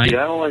about right?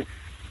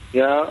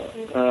 Yeah,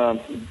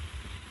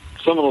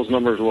 some of those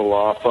numbers are a little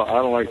off. I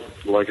don't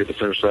like it to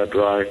finish that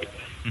dry.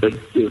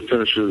 It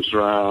finishes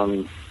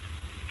around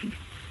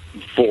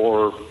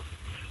 4.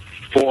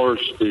 4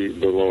 is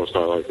the lowest I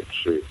like it to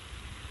see.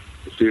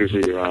 It's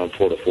usually around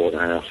 4 to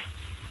 4.5.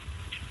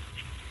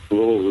 A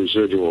little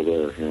residual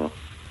there,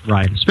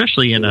 Right,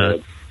 especially in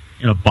a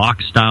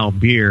box style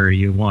beer,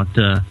 you want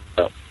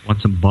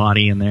some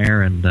body in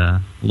there and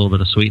a little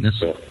bit of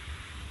sweetness. Yeah.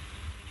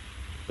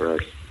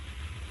 Right.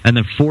 And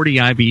then 40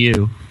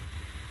 IBU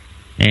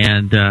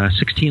and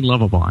 16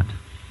 level bond.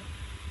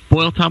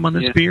 Boil time on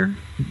this beer,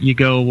 you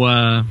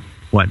go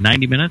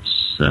 90 minutes?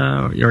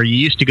 Or you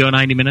used to go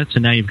 90 minutes,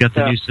 and now you've got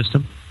the new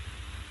system?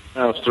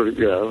 Now it's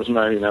 30. Yeah, it was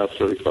 90. Now it's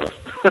 35.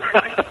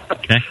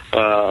 Okay.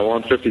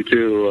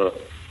 152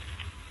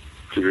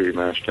 degree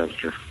mash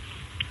temperature.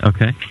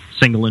 Okay.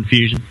 Single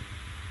infusion.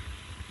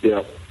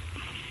 Yeah.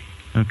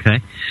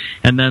 Okay.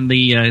 And then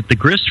the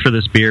grist for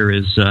this beer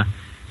is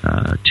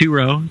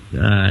 2-row,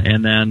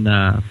 and then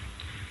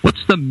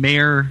what's the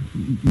Maier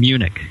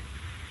Munich?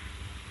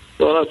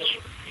 Well,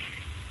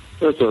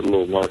 that's a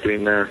little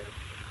marketing there.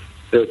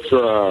 It's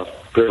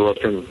Great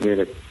Western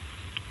Munich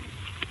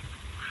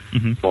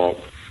malt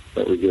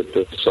that we get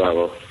the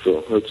silo,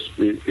 so it's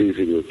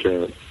easy to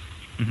obtain it.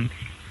 Mm-hmm.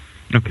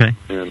 Okay.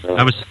 And,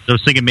 I was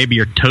thinking maybe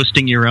you're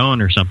toasting your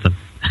own or something.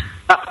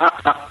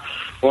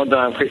 One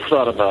time we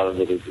thought about it,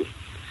 but it just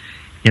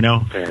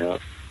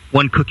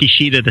one cookie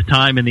sheet at a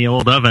time in the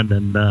old oven,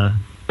 and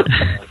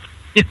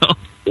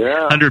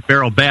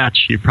 100-barrel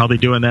batch. You're probably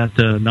doing that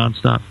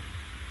nonstop.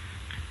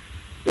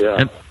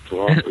 Yeah.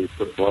 We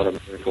put a lot of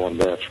milk in one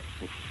batch.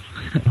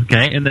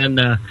 Okay, and then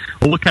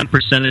what kind of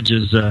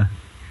percentages,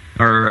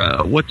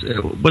 or what's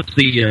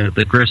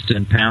the grist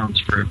in pounds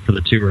for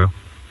the 2-row?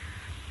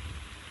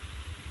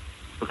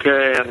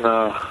 Okay, and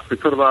we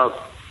put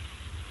about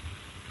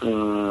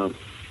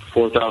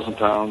 4,000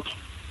 pounds,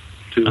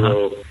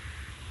 2-row,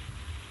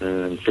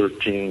 and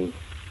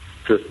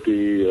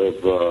 1,350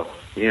 of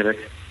Munich,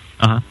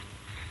 and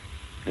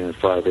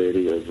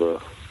 580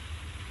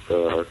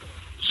 of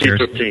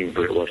C15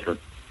 Great Western.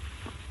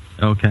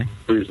 Okay.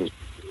 Reasons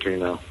 15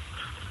 now.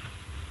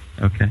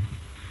 Okay.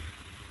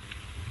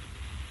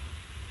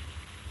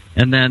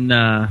 And then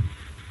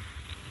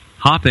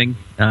hopping,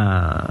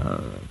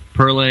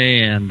 Perle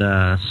and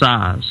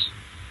Saaz.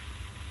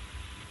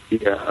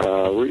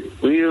 Yeah,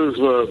 we use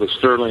the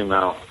Sterling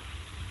now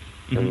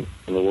in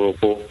the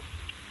Whirlpool.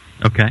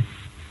 Okay.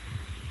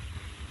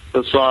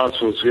 The sauce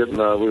was getting.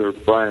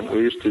 We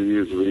used to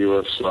use the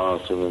U.S.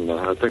 sauce, and then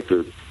I think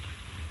they're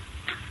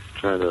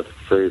trying to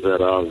phase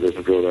that out. It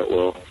doesn't go that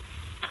well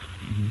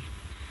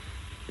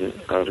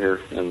out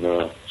here, and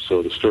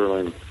so the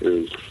Sterling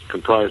is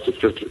comprised of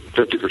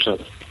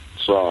 50%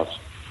 sauce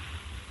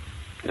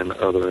and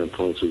other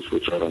influences,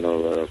 which I don't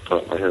know off the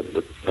top of my head,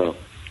 but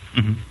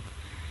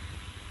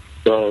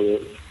so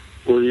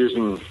we're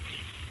using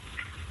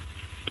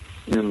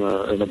in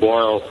the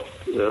boil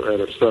at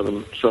a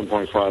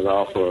 7.5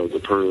 alpha the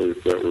Perle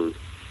that we're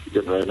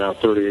getting right now,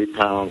 38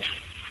 pounds,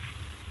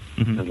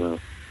 and the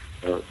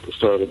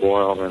start of the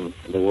boil, and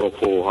the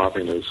Whirlpool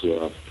hopping is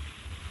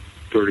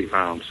 30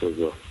 pounds of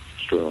the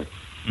Sterling.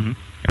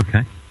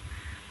 Okay,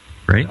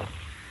 great.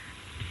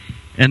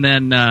 And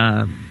then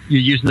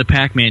you're using the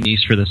Pac-Man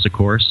yeast for this, of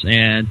course.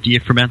 And do you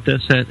ferment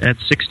this at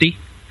 60,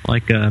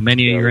 like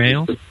many of your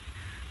ales?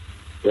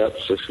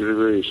 Yep, 60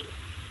 degrees.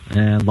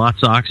 And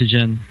lots of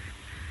oxygen,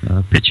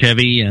 pitch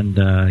heavy, and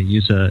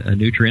use a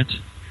nutrient.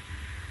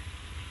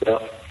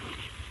 Yep.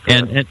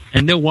 And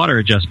no water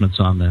adjustments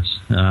on this.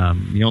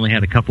 You only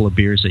had a couple of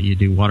beers that you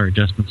do water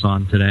adjustments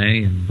on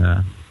today,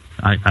 and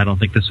I don't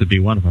think this would be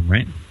one of them,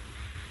 right?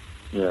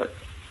 Yeah,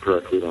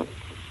 correct. We don't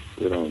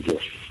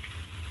adjust.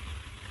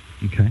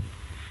 Okay.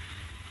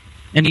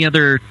 Any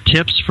other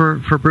tips for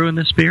brewing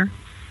this beer?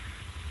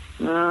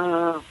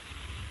 No,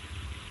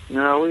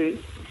 we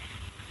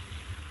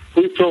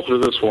filter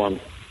this one.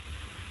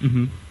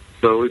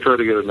 So we try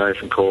to get it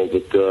nice and cold,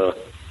 but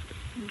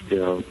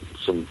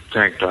some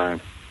tank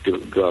time, get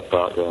it drop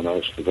out real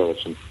nice, develop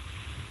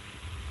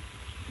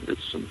get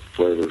some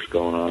flavors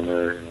going on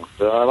there.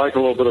 So I like a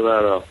little bit of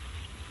that.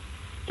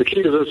 The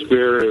key to this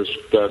beer is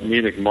that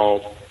Munich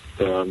malt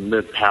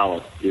mid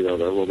palate, that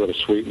little bit of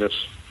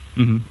sweetness.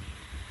 Mm-hmm.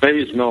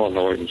 Maybe it's no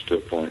annoyance to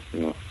a point,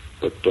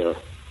 but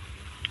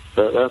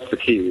that's the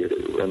key.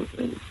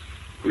 And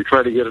we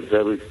try to get it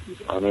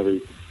on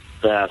every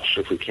batch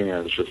if we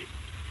can.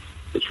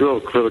 It's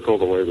real critical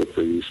the way that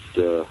the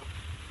yeast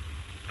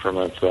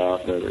ferments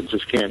out, and it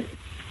just can't.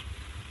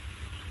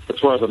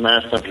 That's why the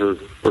mash temperature is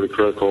pretty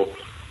critical.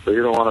 But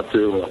you don't want it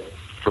to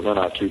ferment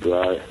out too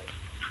dry.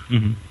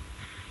 Mm-hmm.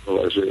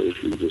 Otherwise,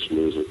 you just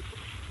lose it.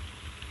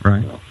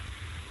 Right.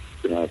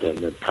 You don't have that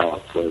mid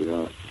palate flavor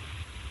on it.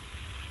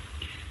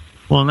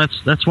 Well, and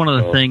that's one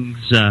of the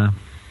things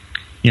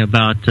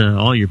about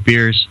all your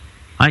beers.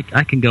 I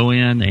can go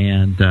in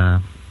and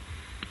I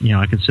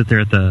can sit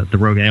there at the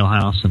Rogue Ale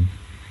House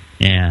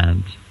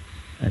and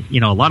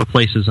a lot of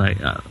places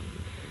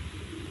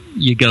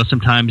you go.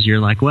 Sometimes you're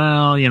like,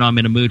 well, I'm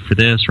in a mood for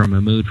this or I'm in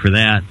a mood for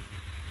that,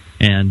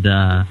 and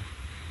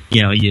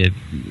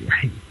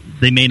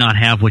they may not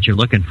have what you're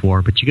looking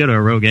for, but you go to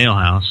a Rogue Ale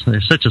House.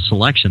 There's such a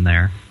selection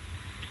there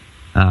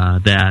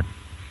that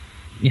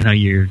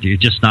you're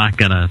just not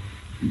gonna.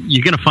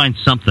 You're gonna find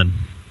something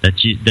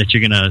that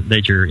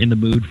you're in the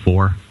mood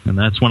for, and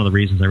that's one of the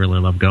reasons I really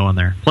love going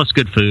there. Plus,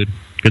 good food,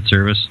 good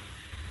service.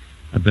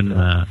 I've been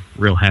a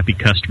real happy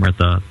customer at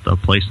the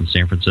place in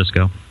San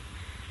Francisco,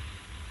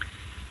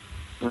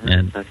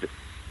 and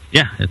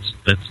yeah,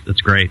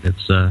 it's great.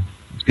 It's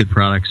good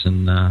products,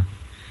 and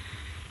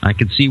I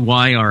can see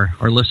why our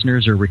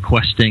listeners are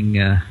requesting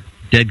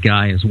Dead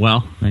Guy as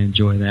well. I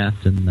enjoy that,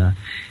 and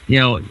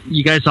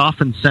you guys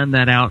often send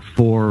that out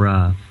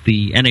for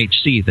the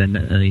NHC, the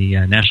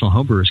National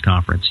Homebrewers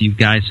Conference. You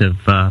guys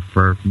have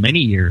for many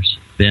years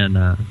been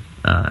a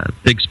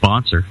big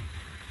sponsor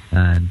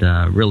and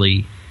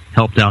really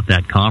helped out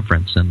that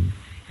conference, and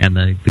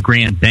the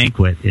grand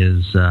banquet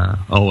is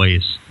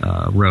always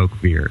Rogue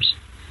beers.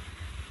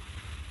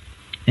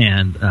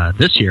 And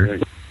this year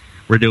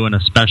we're doing a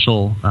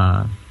special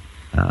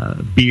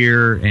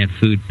beer and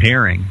food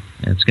pairing.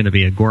 It's going to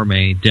be a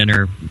gourmet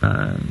dinner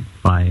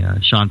by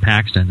Sean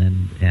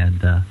Paxton,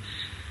 and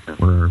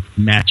we're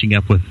matching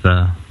up with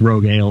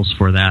Rogue Ales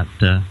for that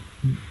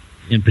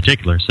in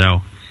particular.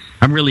 So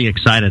I'm really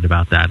excited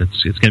about that.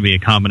 It's going to be a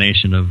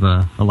combination of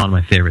a lot of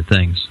my favorite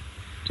things.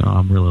 So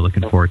I'm really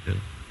looking forward to it.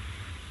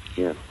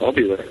 Yeah, I'll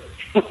be there.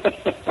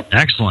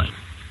 Excellent.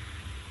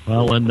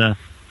 Well, and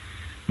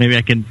maybe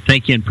I can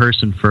thank you in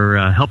person for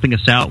helping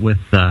us out with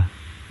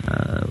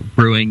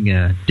brewing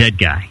Dead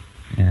Guy,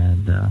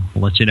 and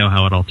we'll let you know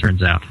how it all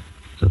turns out.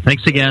 So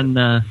thanks again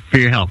for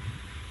your help.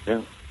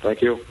 Yeah,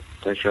 thank you.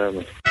 Thanks for having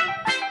me.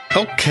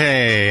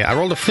 Okay, I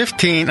rolled a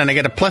 15, and I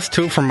get a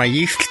 +2 from my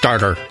yeast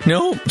starter.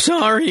 No,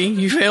 sorry,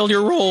 you failed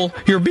your roll.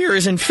 Your beer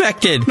is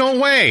infected. No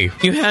way.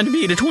 You had to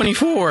beat a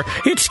 24.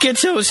 It's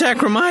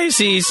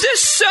Schizosaccharomyces.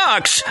 This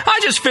sucks. I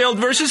just failed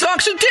versus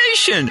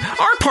oxidation.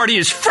 Our party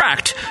is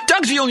fracked.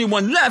 Doug's the only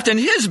one left, and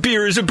his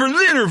beer is a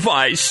Berliner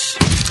Weiss.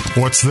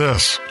 What's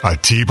this? A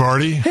tea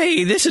party?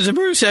 Hey, this is a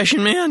brew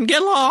session, man.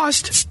 Get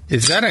lost.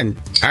 Is that an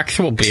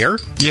actual beer?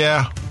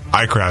 Yeah,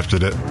 I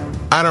crafted it.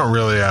 I don't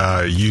really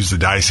use the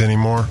dice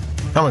anymore.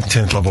 I'm a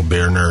 10th level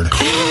beer nerd.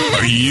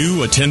 Are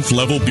you a 10th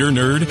level beer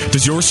nerd?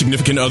 Does your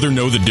significant other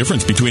know the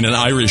difference between an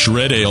Irish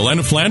red ale and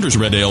a Flanders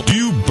red ale? Do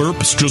you burp,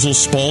 strizzle,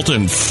 spalt,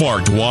 and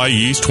fart Y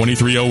Yeast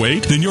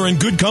 2308? Then you're in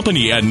good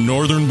company at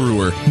Northern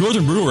Brewer.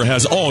 Northern Brewer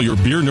has all your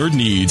beer nerd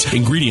needs,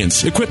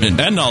 ingredients, equipment,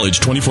 and knowledge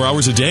 24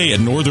 hours a day at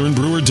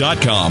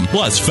northernbrewer.com.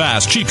 Plus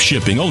fast, cheap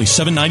shipping, only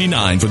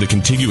 $7.99 for the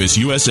contiguous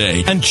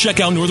USA. And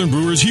check out Northern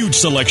Brewer's huge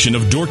selection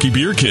of dorky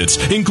beer kits,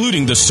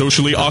 including the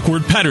socially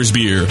awkward Patter's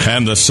beer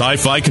and the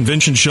sci-fi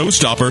convention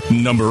showstopper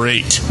number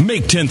 8.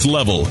 Make 10th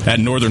level at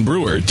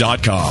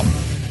northernbrewer.com.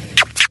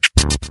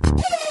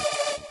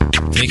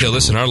 Nico,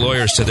 listen, our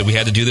lawyers said that we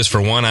had to do this for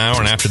 1 hour,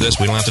 and after this,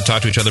 we don't have to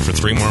talk to each other for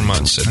 3 more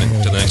months to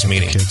the next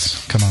meeting.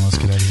 Kids, come on, let's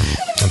get out of here.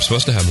 I'm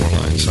supposed to have more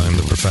lines. I'm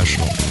the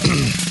professional.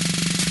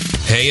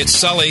 Hey, it's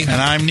Sully. And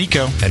I'm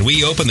Nico. And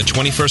we opened the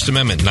 21st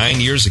Amendment 9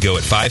 years ago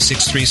at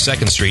 563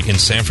 2nd Street in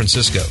San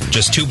Francisco,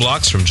 just 2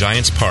 blocks from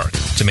Giants Park,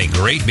 to make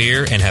great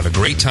beer and have a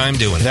great time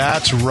doing it.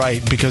 That's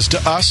right, because to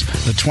us,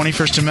 the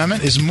 21st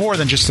Amendment is more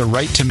than just the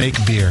right to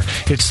make beer.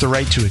 It's the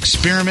right to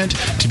experiment,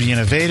 to be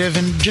innovative,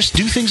 and just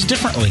do things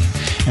differently.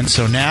 And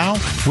so now,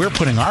 we're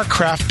putting our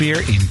craft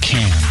beer in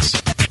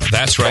cans.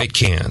 That's right,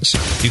 cans.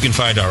 You can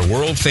find our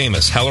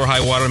world-famous Hell or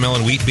High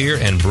Watermelon Wheat Beer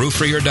and Brew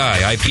Free or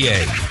Die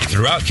IPA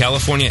throughout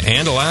California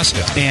and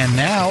Alaska. And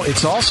now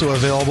it's also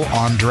available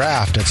on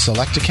draft at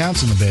select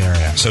accounts in the Bay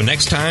Area. So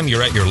next time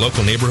you're at your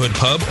local neighborhood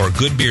pub or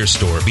good beer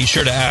store, be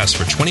sure to ask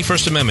for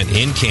 21st Amendment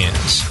in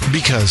cans.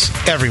 Because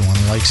everyone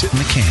likes it in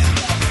the can.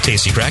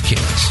 Tasty crack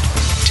cans.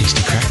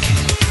 Tasty crack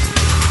cans.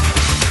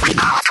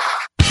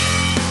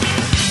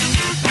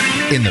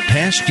 In the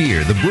past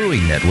year, the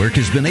Brewing Network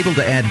has been able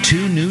to add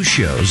 2 new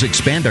shows,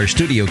 expand our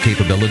studio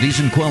capabilities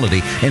and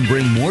quality, and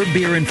bring more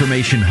beer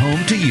information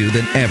home to you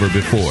than ever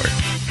before.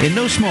 In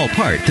no small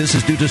part, this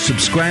is due to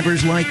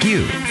subscribers like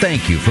you.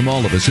 Thank you from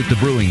all of us at the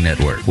Brewing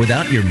Network.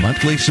 Without your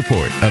monthly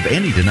support of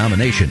any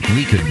denomination,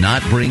 we could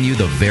not bring you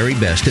the very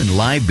best in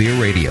live beer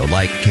radio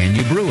like Can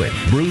You Brew It,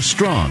 Brew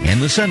Strong,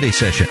 and the Sunday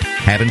Session.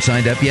 Haven't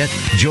signed up yet?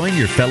 Join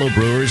your fellow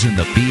brewers in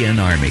the BN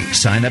Army.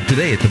 Sign up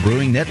today at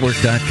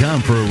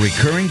thebrewingnetwork.com for a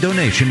recurring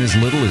donation as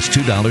little as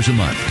 $2 a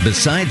month.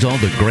 Besides all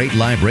the great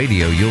live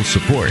radio you'll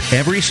support,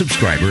 every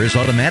subscriber is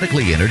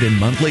automatically entered in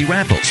monthly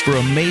raffles for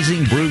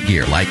amazing brew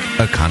gear like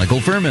a conical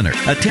fermenter,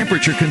 a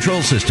temperature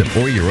control system,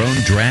 or your own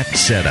draft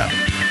setup.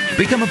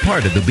 Become a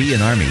part of the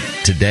BN Army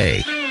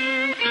today.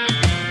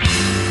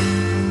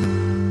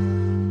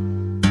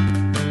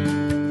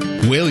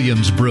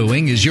 Williams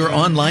Brewing is your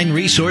online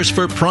resource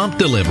for prompt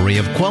delivery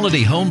of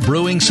quality home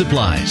brewing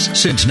supplies.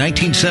 Since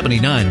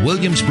 1979,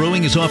 Williams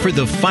Brewing has offered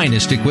the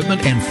finest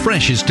equipment and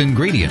freshest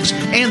ingredients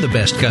and the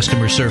best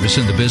customer service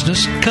in the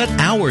business. Cut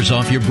hours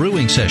off your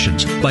brewing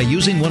sessions by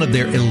using one of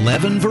their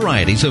 11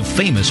 varieties of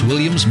famous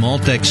Williams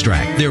malt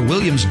extract. Their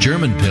Williams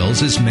German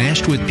Pils is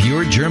mashed with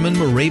pure German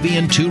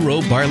Moravian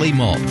 2-row barley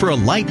malt for a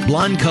light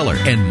blonde color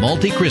and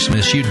malty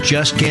crispness you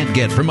just can't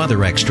get from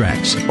other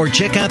extracts. Or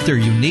check out their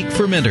unique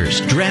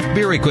fermenters, draft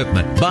beer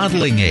equipment,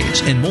 bottling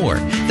aids, and more.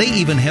 They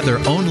even have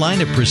their own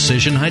line of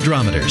precision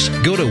hydrometers.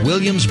 Go to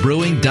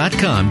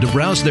williamsbrewing.com to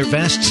browse their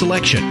vast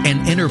selection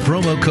and enter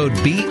promo code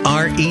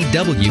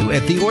BREW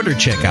at the order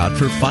checkout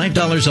for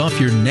 $5 off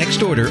your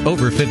next order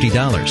over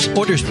 $50.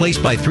 Orders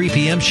placed by 3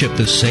 p.m. ship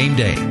the same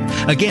day.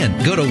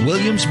 Again, go to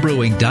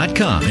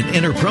williamsbrewing.com and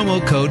enter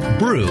promo code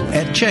BREW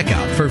at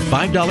checkout for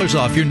 $5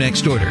 off your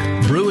next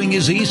order. Brewing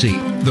is easy,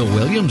 the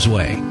Williams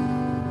way.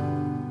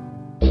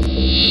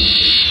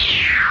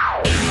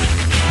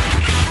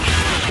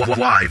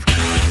 Live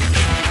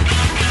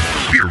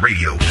Beer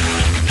Radio,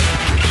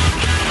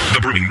 the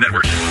Brewing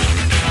Network.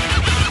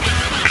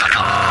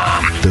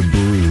 The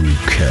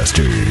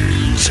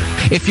Brewcasters.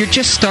 If you're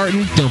just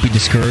starting, don't be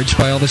discouraged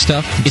by all this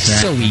stuff.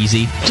 It's so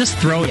easy. Just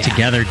throw it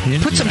together.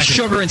 Put some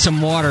sugar and some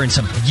water and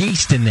some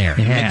yeast in there.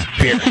 Yeah.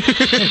 Beer.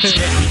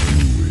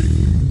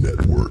 Brewing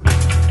Network.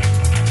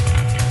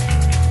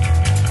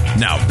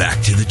 Now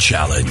back to the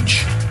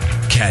challenge.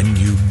 Can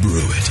you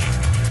brew it?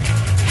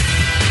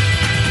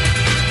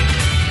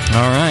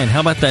 All right.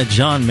 How about that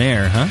John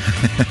Maier, huh?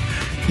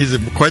 He's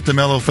quite the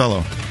mellow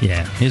fellow.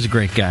 Yeah, he's a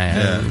great guy.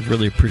 I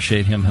really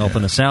appreciate him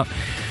helping us out.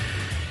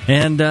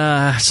 And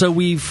so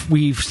we've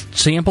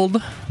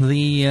sampled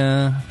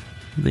the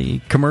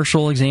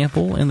commercial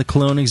example and the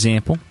clone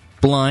example.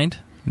 Blind.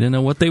 Didn't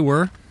know what they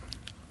were.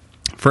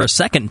 For a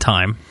second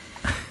time.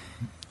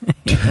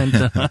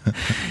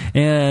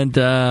 and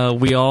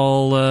we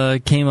all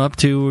came up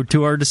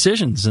to our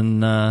decisions.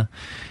 And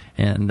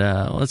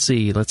let's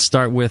see. Let's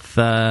start with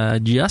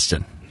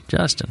Justin.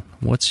 Justin,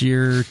 what's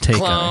your take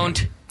on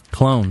it?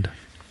 Cloned.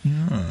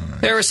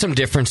 There were some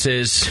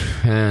differences,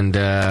 and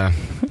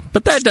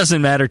but that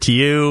doesn't matter to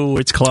you.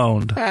 It's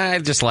cloned. I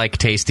just like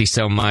Tasty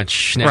so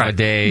much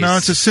nowadays. No,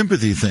 it's a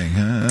sympathy thing.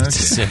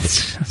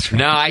 Okay.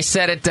 No, I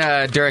said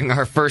it during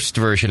our first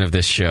version of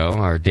this show,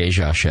 our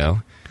Deja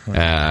show.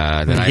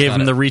 That gave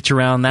him the reach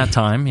around that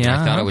time.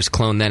 Yeah, I thought it was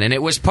cloned then, and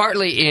it was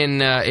partly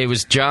in. It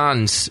was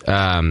John's,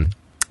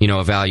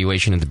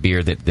 evaluation of the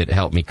beer that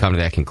helped me come to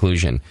that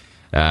conclusion.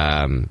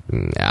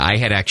 I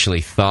had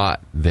actually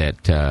thought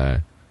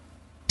that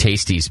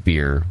Tasty's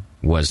beer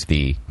was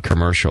the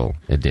commercial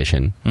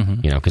edition,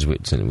 because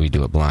we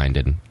do it blind,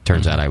 and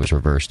turns out I was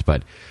reversed.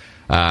 But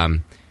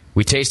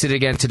we tasted it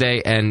again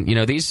today, and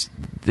this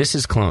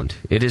is cloned.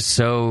 It is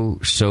so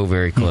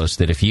very close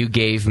that if you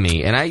gave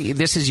me, and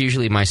this is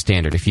usually my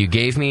standard, if you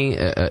gave me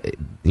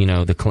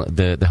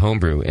the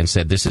homebrew and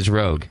said this is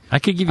Rogue, I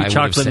could give you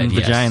chocolate and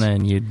vagina,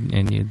 and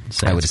you'd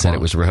say I would have said it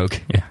was Rogue.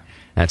 Yeah.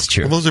 That's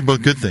true. Well, those are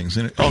both good things,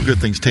 and all good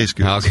things taste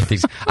good. All good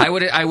things. I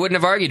wouldn't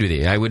have argued with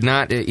you. I would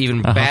not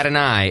even bat an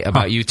eye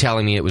about you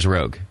telling me it was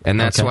Rogue, and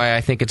that's why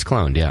I think it's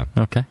cloned. Yeah.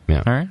 Okay.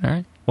 Yeah. All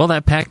right. Well,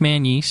 that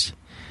Pac-Man yeast,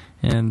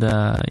 and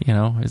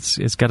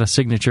it's got a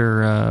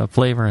signature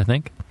flavor, I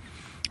think.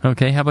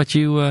 Okay. How about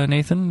you,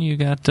 Nathan? You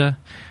got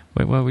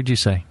what would you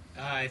say?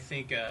 I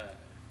think.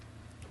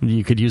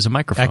 You could use a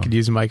microphone. I could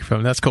use a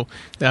microphone. That's cool.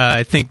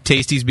 I think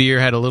Tasty's beer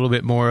had a little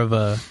bit more of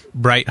a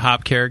bright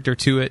hop character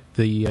to it.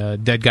 The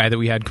Dead Guy that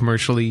we had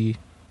commercially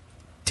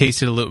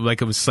tasted a little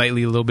like it was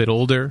slightly a little bit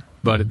older,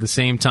 but at the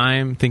same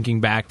time,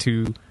 thinking back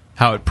to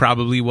how it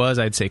probably was,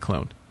 I'd say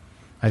cloned.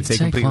 I'd say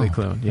completely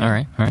cloned. Yeah. All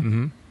right.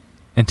 Mm-hmm.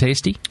 And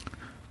Tasty?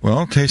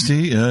 Well,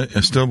 Tasty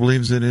still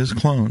believes it is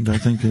cloned. I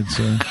think it's...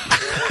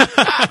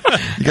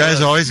 you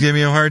guys always give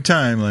me a hard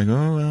time, like, I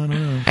don't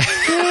know.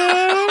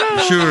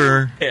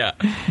 Sure. Yeah.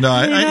 No,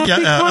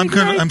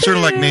 I'm sort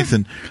of like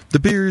Nathan. The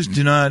beers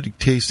do not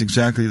taste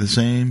exactly the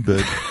same,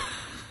 but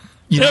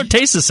they don't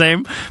taste the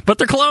same, but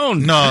they're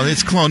cloned. No,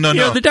 it's clone.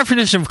 No. The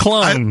definition of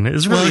clone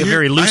is really a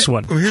very loose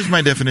one. Well, here's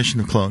my definition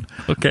of clone.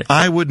 Okay.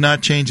 I would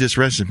not change this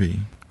recipe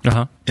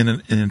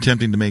in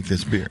attempting to make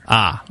this beer.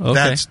 Okay.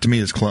 That's, to me,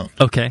 is cloned.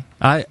 Okay.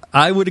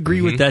 I would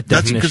agree with that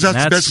definition. Because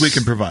that's the best we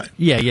can provide.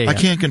 Yeah. I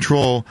can't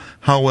control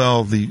how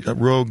well the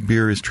Rogue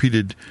beer is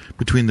treated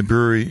between the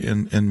brewery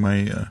and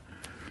my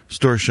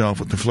store shelf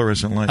with the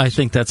fluorescent lights. I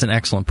think that's an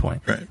excellent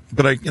point. Right.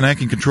 But I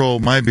can control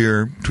my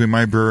beer between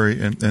my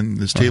brewery and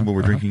this table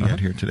we're drinking at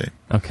here today.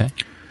 Okay.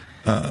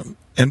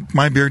 And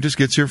my beer just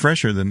gets here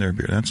fresher than their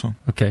beer. That's all.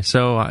 Okay.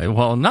 So,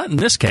 well, not in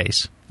this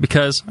case.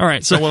 Because I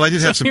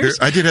did have some beer.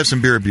 I did have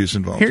some beer abuse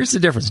involved. Here's the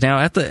difference. Now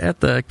at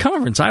the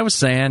conference, I was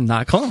saying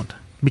not cloned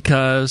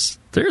because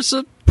there's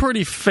a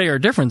pretty fair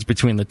difference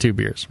between the two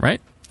beers, right?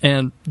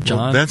 And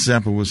John, that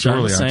sample was John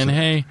totally was saying, opposite.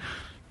 hey,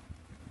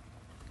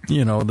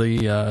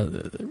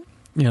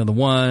 the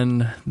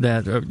one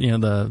that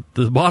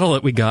the bottle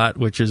that we got,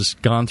 which has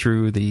gone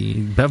through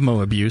the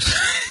Bevmo abuse.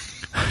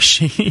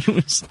 She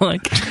was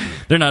like,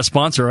 "They're not a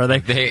sponsor, are they?"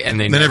 They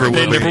never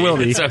will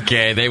be. It's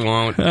okay. They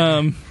won't.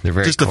 They're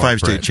very just a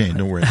 5-state chain.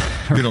 Don't worry.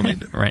 We don't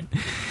need it. Right.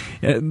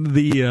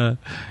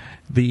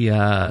 He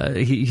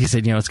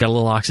said, it's got a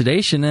little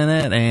oxidation in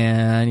it,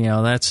 and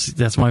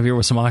that's my beer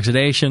with some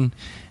oxidation,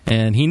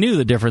 and he knew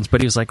the difference,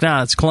 but he was like,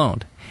 "Nah, it's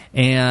cloned."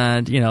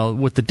 And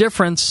with the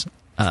difference,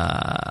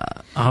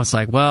 I was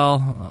like,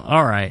 "Well,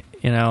 all right."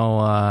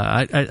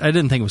 I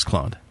didn't think it was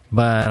cloned.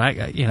 But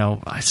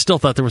I still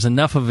thought there was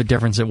enough of a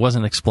difference it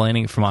wasn't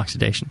explaining it from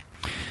oxidation.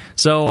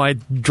 So I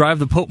drive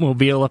the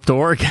Popemobile up to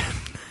Oregon,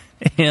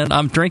 and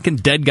I'm drinking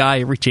Dead Guy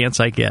every chance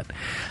I get.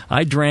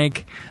 I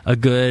drank a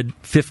good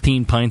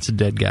 15 pints of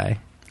Dead Guy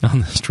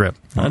on this trip.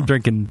 Wow. I'm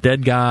drinking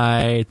Dead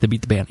Guy to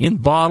beat the band in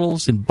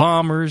bottles, in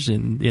bombers,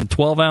 in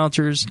 12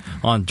 ounces,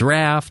 on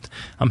draft.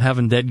 I'm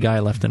having Dead Guy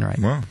left and right.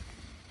 Wow.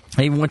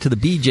 I even went to the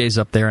BJ's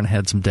up there and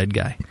had some Dead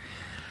Guy.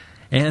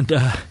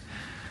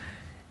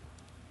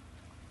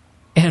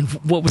 And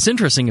what was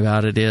interesting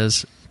about it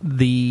is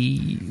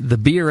the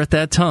beer at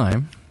that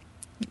time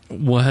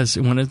was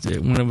when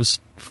it was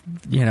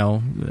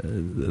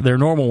their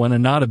normal one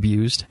and not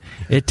abused.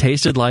 It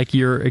tasted like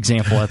your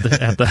example at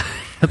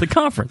the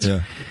conference.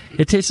 Yeah.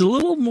 It tasted a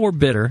little more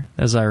bitter,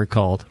 as I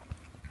recalled,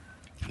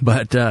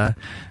 but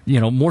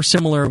more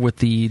similar with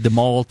the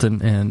malt and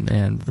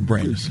the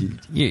brains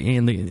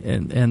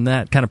and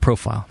that kind of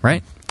profile,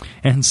 right?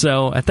 And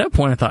so at that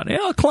point I thought,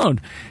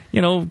 cloned,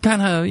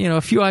 kind of,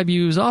 a few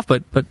IBUs off,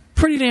 but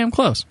pretty damn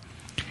close.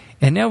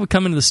 And now we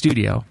come into the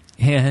studio,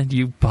 and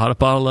you bought a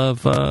bottle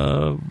of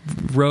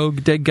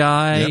Rogue Dead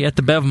Guy at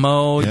the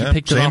Bevmo. Yep, You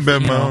picked it off,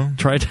 Bevmo.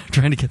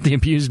 Trying to get the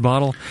abused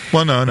bottle.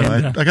 Well, no, and,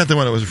 I got the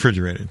one that was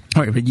refrigerated.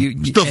 All right, but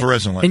still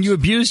fluorescent lights. And you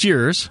abused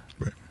yours.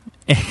 Right.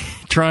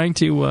 Trying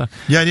to.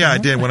 I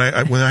did when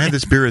I had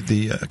this beer at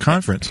the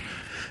conference.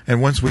 And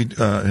once we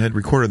had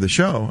recorded the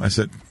show, I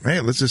said,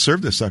 "Hey, let's just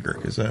serve this sucker,"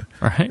 because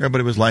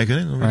everybody was liking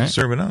it. We'll just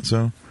serve it out.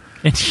 So,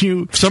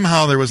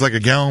 somehow there was like a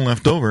gallon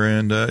left over,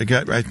 and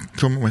I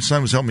told my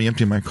son was helping me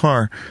empty my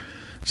car.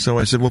 So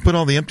I said, "Well, put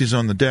all the empties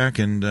on the deck,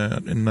 and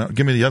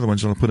give me the other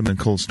ones, and I'll put them in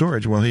cold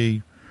storage." Well,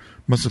 he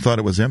must have thought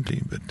it was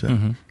empty, but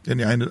and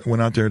I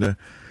went out there to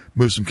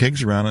move some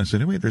kegs around, and I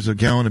said, "Hey, wait, there's a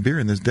gallon of beer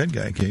in this Dead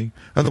Guy keg.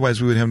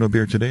 Otherwise, we would have no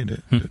beer today to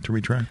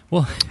retry."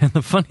 Well, and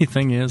the funny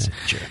thing is,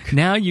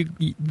 now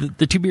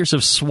the two beers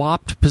have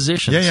swapped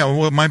positions. Yeah.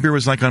 Well, my beer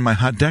was like on my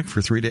hot deck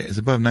for 3 days,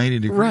 above 90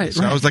 degrees. Right.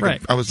 So I was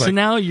like, so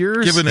now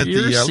yours giving it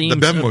seems the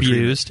Bevmo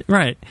abused, treatment.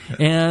 right? Yeah.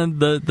 And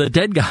the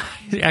Dead Guy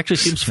actually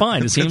seems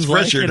fine. It seems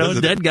like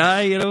Dead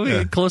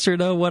Guy, closer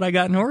to what I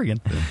got in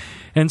Oregon. Yeah.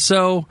 And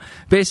so,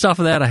 based off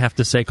of that, I have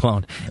to say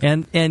cloned.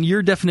 And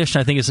your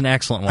definition, I think, is an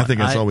excellent one. I think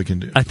that's all we can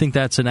do. I think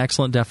that's an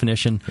excellent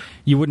definition.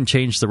 You wouldn't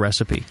change the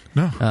recipe.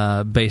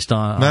 No. Based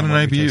on... Not an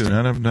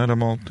IBU, not a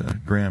malt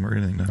gram or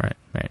anything. No.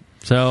 Right.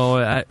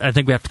 So, I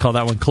think we have to call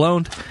that one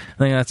cloned. I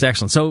think that's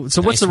excellent. So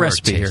what's the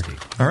recipe here?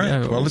 All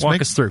right. Well, walk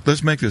us through.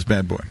 Let's make this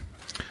bad boy.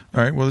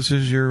 All right. Well, this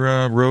is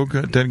your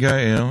Rogue Dead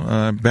Guy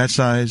Ale. Batch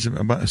size,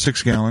 about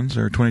 6 gallons,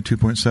 or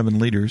 22.7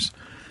 liters.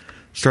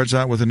 Starts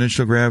out with an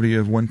initial gravity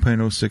of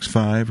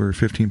 1.065 or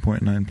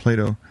 15.9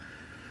 Plato.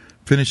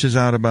 Finishes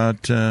out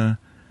about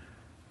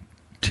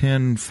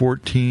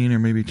 10.14 or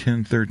maybe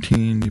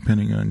 10.13,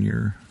 depending on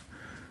your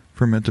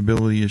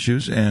fermentability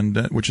issues, and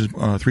which is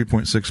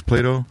 3.6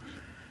 Plato.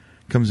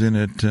 Comes in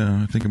at,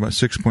 I think, about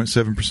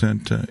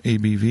 6.7%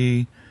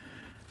 ABV.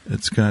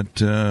 It's got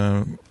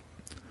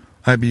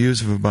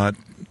IBUs of about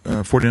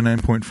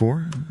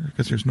 49.4. I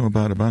guess there's no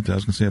about that. I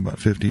was going to say about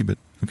 50, but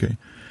okay.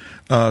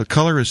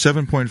 Color is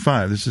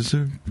 7.5. This is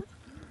a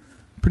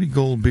pretty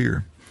gold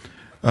beer.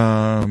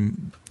 The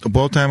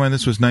boil time on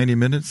this was 90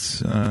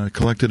 minutes.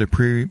 Collected a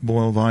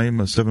pre-boil volume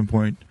of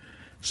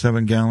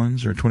 7.7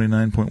 gallons or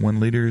 29.1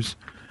 liters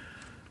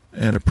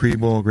and a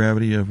pre-boil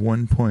gravity of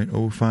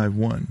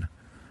 1.051,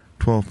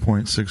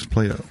 12.6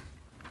 Plato.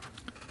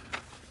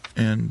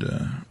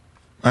 And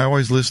I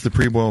always list the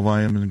pre-boil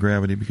volume and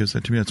gravity because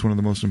to me that's one of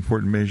the most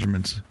important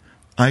measurements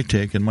I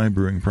take in my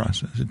brewing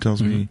process. It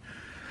tells me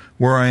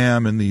where I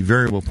am in the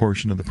variable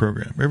portion of the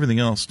program. Everything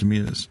else to me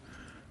is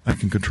I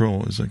can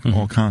control, is like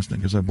all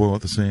constant because I boil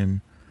at the same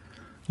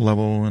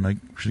level and I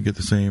should get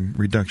the same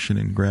reduction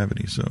in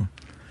gravity. So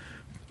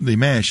the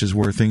mash is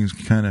where things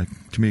kind of,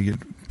 to me,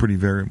 get pretty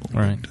variable.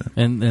 Right. But,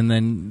 and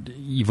then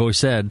you've always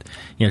said,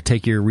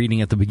 take your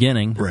reading at the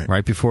beginning,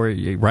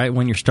 right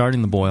when you're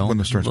starting the boil. When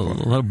it starts boiling.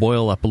 Let it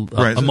boil up a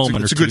moment or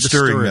two. It's a good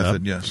stirring stir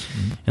method, yes.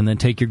 Mm-hmm. And then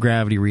take your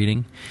gravity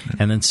reading,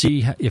 and then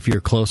see if you're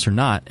close or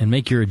not, and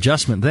make your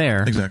adjustment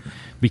there. Exactly.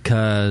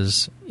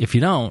 Because if you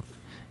don't,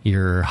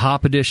 your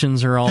hop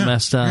additions are all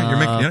messed up.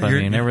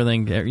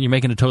 Everything. You're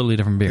making a totally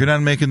different beer. You're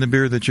not making the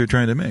beer that you're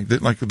trying to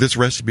make. Like this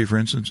recipe, for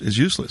instance, is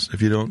useless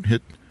if you don't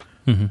hit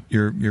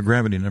your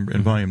gravity number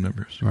and volume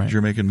numbers. Right.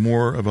 You're making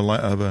more of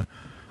a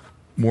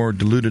more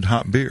diluted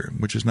hop beer,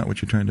 which is not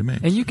what you're trying to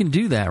make. And you can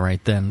do that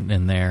right then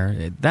and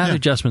there. That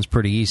adjustment's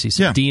pretty easy.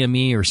 Some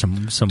DME or some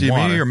DME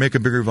water. or make a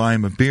bigger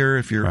volume of beer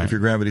if your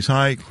gravity's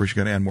high. Of course, you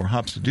got to add more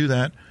hops to do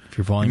that. If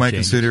your volume you might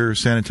changes. consider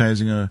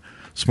sanitizing a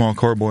small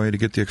carboy to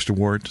get the extra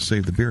wort to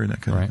save the beer and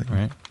that kind of thing.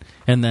 Right.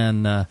 And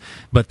then,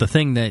 but the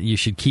thing that you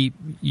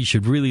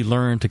should really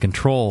learn to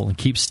control and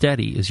keep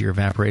steady is your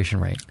evaporation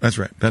rate. That's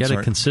right. Get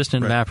a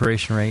consistent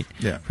evaporation rate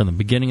from the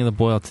beginning of the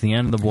boil to the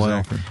end of the boil.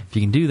 Exactly. If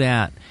you can do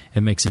that,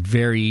 it makes it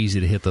very easy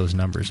to hit those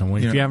numbers. And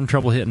if you're having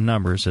trouble hitting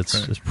numbers,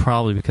 it's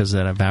probably because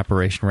of that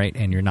evaporation rate,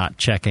 and you're not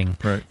checking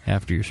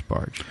after your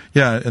sparge.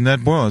 Yeah, and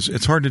that boil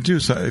it's hard to do.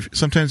 So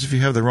sometimes if you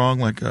have the wrong,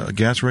 like a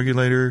gas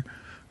regulator,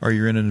 or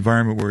you're in an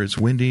environment where it's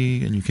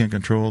windy and you can't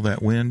control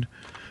that wind,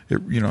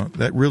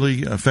 that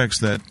really affects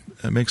that.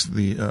 Makes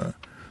the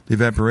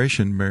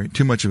evaporation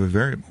too much of a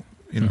variable.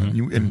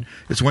 And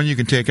it's one you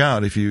can take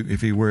out if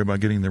you worry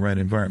about getting the right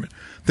environment.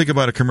 Think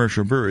about a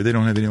commercial brewery; they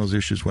don't have any of those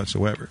issues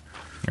whatsoever.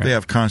 Right. They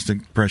have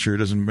constant pressure. It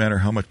doesn't matter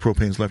how much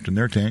propane's left in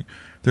their tank;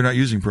 they're not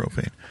using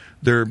propane.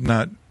 They're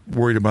not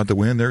worried about the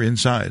wind; they're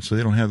inside, so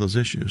they don't have those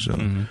issues. So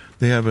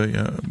they have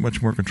a much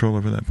more control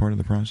over that part of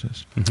the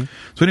process.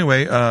 So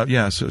anyway,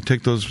 so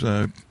take those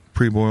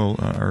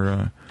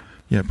pre-boil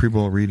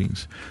pre-boil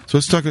readings. So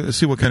let's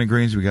see what kind of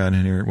grains we got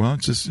in here. Well,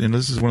 it's just,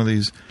 this is one of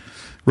these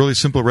really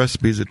simple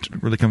recipes that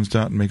really comes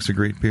out and makes a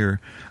great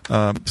beer.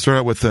 Start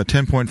out with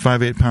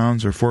 10.58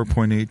 pounds or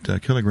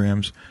 4.8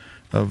 kilograms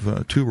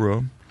of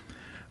two-row.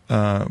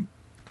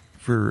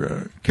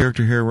 For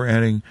character here, we're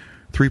adding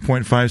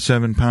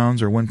 3.57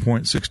 pounds or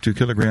 1.62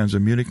 kilograms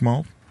of Munich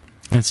malt.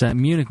 It's that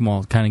Munich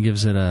malt kind of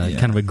gives it a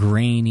kind of a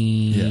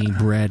grainy,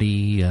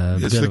 bready,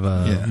 bit of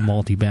a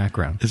malty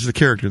background. This is the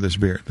character of this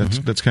beer.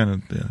 That's kind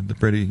of the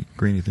bready,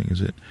 grainy thing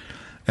is it.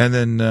 And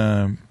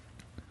then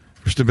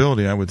for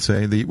stability, I would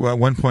say the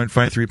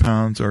 1.53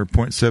 pounds or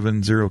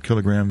 0.70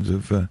 kilograms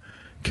of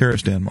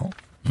Karastan malt.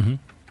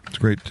 It's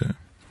great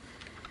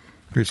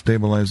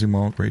stabilizing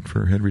malt, great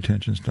for head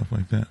retention, stuff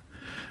like that.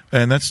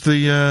 And that's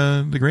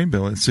the grain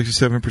bill. It's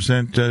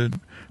 67%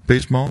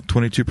 base malt,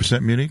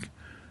 22% Munich,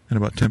 and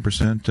about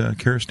 10%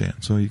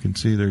 Karastan. So you can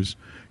see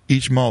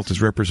each malt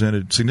is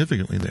represented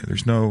significantly there.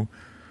 There's no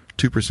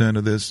 2%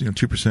 of this,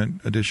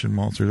 2% addition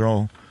malts. They're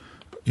all,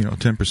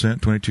 10%,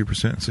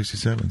 22%,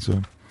 67.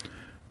 So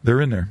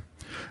they're in there.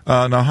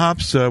 Now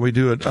hops, we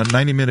do a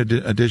 90-minute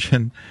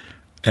addition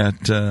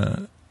of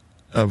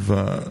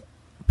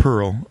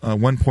Pearl,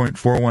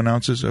 1.41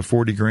 ounces of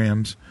 40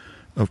 grams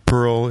of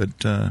Pearl at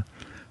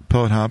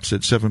pellet hops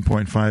at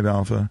 7.5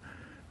 alpha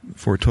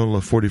for a total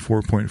of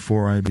 44.4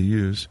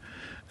 IBUs.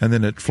 And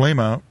then at flame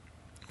out,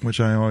 which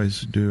I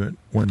always do at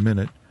 1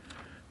 minute.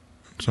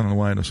 So I don't know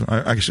why I don't.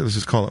 Actually, let's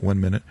just call it 1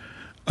 minute.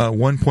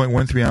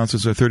 1.13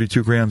 ounces or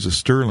 32 grams of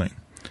Sterling.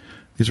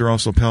 These are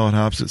also pellet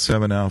hops at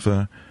 7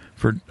 alpha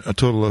for a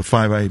total of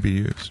 5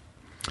 IBUs.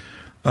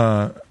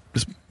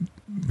 This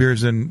beer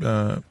is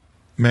then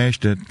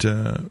mashed at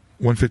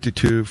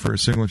 152 for a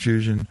single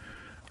infusion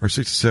or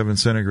 67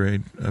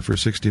 centigrade for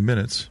 60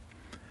 minutes.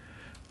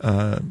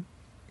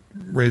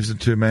 Raised it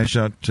to mash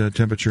out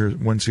temperature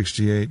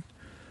 168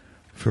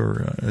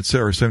 for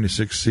or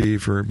 76 C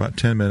for about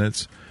 10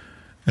 minutes,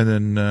 and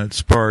then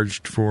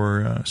sparged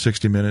for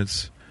 60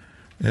 minutes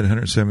at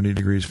 170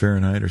 degrees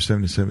Fahrenheit or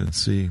 77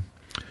 C.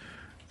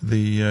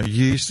 The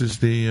yeast is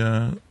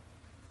the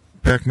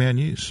Pac-Man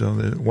yeast, so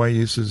the Y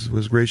yeast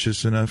was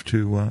gracious enough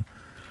to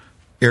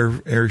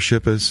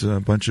airship us a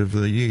bunch of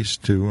the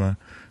yeast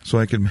so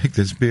I could make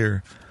this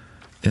beer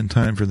in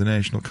time for the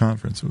national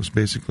conference. It was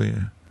basically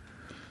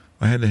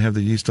I had to have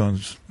the yeast on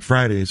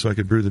Friday so I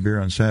could brew the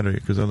beer on Saturday,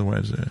 because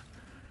otherwise I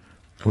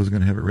wasn't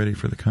going to have it ready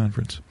for the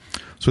conference.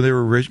 So they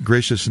were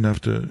gracious enough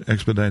to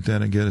expedite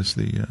that and get us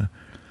the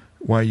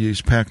Y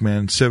yeast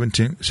Pac-Man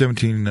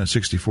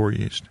 1764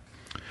 yeast.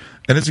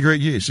 And it's a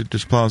great yeast. It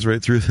just plows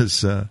right through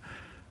this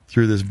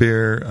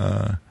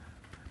beer,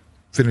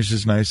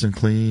 finishes nice and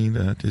clean.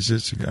 It's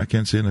just, I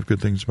can't say enough good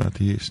things about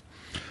the yeast.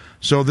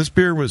 So this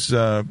beer was,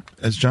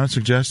 as John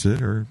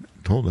suggested or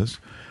told us,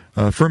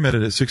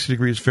 fermented at 60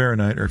 degrees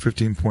Fahrenheit or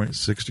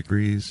 15.6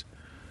 degrees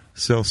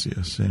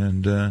Celsius.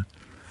 And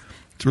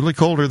it's really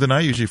colder than I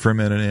usually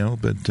ferment an ale,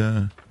 but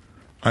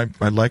I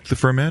like the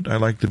ferment. I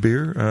like the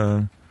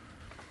beer.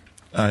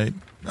 I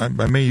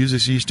may use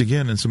this yeast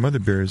again in some other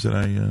beers that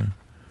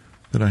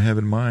I have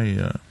in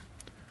my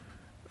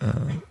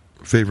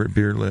favorite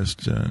beer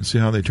list and see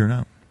how they turn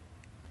out.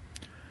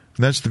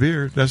 And that's the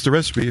beer. That's the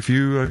recipe. If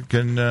you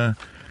can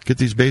get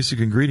these basic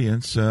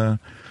ingredients. The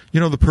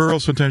pearl,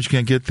 sometimes you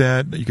can't get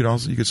that. You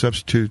could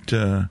substitute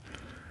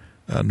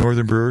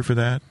Northern Brewery for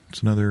that.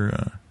 It's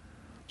another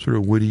sort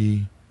of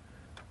woody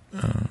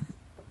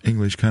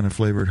English kind of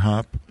flavored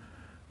hop.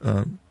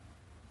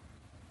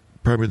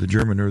 Probably the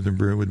German Northern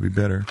Brewery would be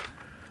better.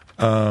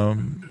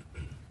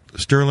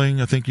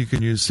 Sterling, I think you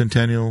can use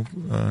Centennial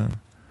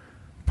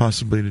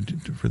possibly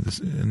for this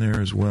in there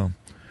as well.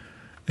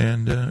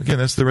 And again,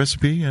 that's the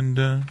recipe,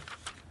 and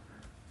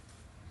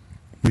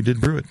we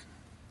did brew it.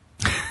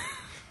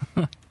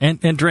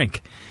 and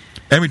drink.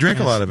 And we drank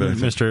a lot of it,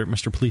 Mr.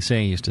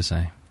 Plissé used to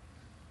say.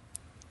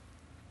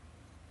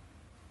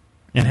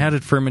 And how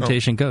did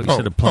fermentation go? You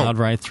said it plowed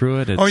right through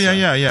it?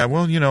 Yeah.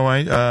 Well,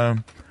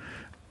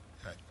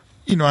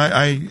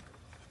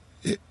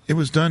 it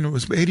was done, it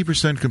was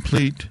 80%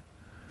 complete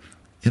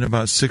in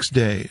about 6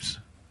 days.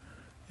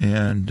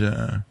 And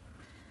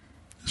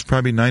it's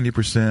probably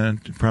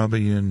 90%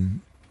 probably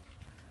in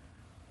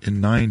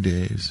 9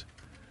 days.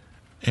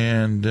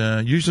 And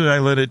usually I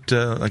let it,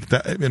 like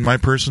that, in my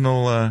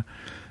personal,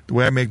 the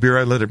way I make beer,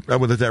 I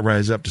would let that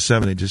rise up to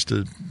 70 just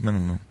to, I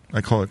don't know,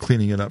 I call it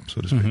cleaning it up,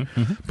 so to speak.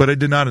 But I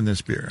did not in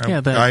this beer.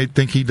 I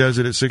think he does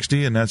it at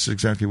 60, and that's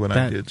exactly what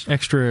I did. So.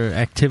 Extra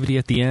activity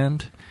at the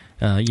end.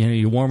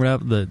 You warm it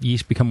up, the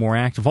yeast become more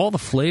active. All the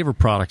flavor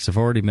products have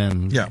already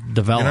been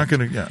developed. You're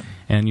not gonna,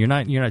 and you're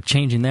not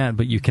changing that,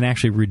 but you can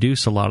actually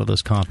reduce a lot of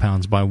those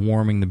compounds by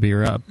warming the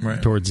beer up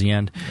towards the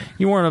end.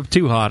 You warm it up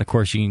too hot, of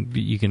course,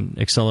 you can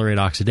accelerate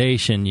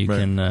oxidation. You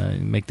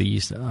can make the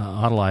yeast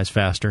autolyze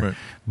faster. Right.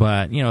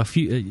 But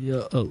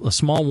a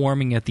small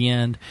warming at the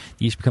end,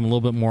 the yeast become a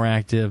little bit more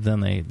active. Then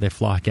they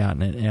flock out,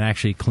 and it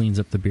actually cleans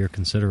up the beer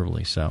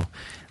considerably. So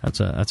that's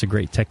a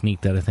great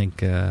technique that I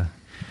think.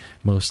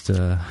 Most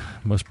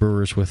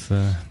brewers with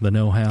the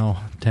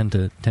know-how tend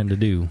to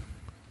do.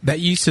 That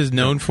yeast is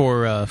known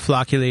for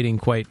flocculating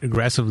quite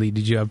aggressively.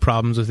 Did you have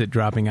problems with it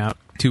dropping out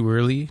too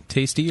early,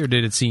 Tasty, or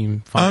did it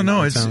seem fine?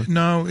 I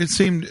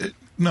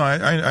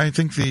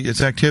think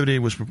its activity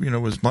was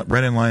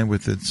right in line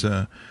with its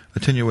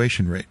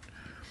attenuation rate.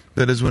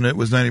 That is, when it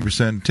was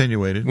 90%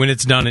 attenuated. When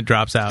it's done, it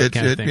drops out. It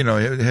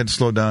had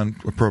slowed down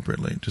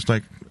appropriately. Just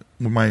like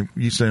my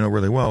yeast I know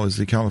really well is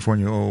the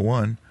California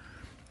 001.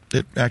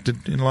 It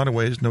acted in a lot of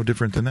ways no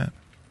different than that.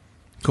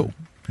 Cool.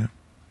 Yeah.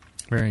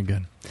 Very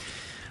good.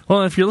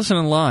 Well, if you're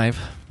listening live,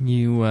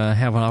 you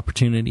have an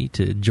opportunity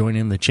to join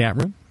in the chat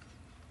room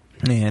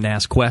and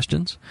ask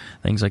questions,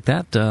 things like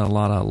that. A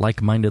lot of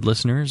like-minded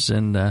listeners.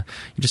 And you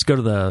just go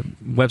to the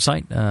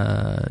website,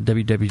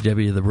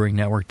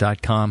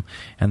 www.thebrewingnetwork.com,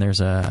 and there's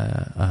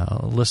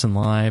a listen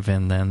live,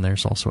 and then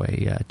there's also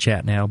a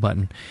chat now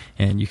button,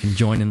 and you can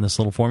join in this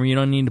little form. You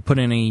don't need to put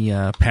any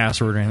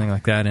password or anything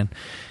like that in.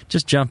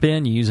 Just jump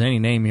in, you use any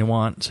name you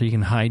want, so you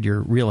can hide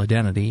your real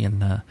identity,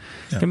 and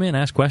come in,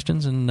 ask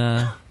questions, and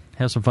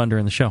have some fun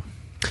during the show.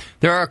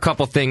 There are a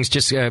couple things,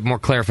 just more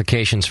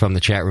clarifications from the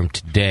chat room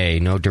today.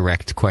 No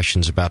direct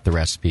questions about the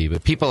recipe,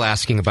 but people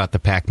asking about the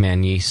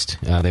Pac-Man yeast.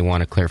 They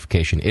want a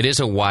clarification. It is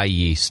a Y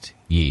yeast.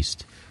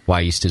 Y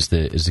yeast is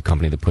the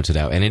company that puts it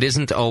out, and it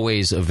isn't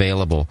always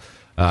available.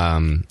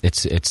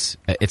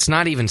 It's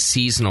not even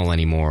seasonal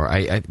anymore.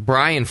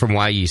 Brian from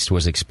Y Yeast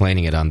was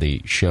explaining it on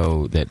the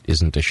show that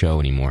isn't a show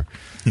anymore,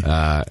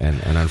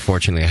 and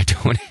unfortunately I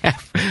don't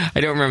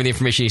remember the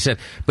information he said.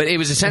 But it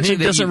was essentially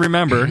he doesn't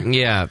remember.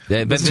 Yeah,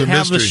 but doesn't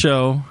have the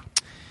show.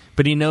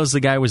 But he knows the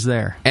guy was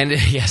there, and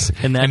yes,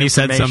 and he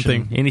said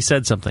something. And he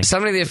said something.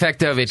 Something to the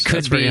effect of it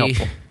could be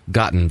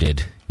gotten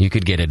did. You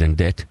could get it in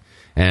dit.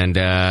 And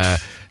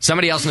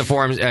somebody else in the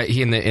forums,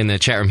 in the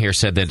chat room here,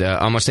 said that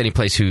almost any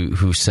place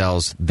who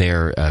sells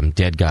their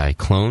Dead Guy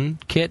clone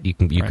kit, you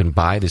can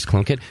buy this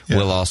clone kit,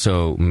 will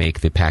also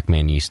make the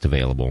Pac-Man yeast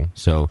available.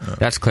 So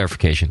that's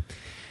clarification.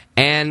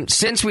 And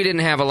since we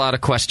didn't have a lot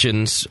of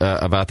questions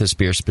about this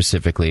beer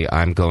specifically,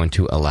 I'm going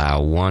to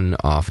allow one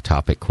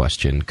off-topic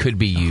question. Could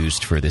be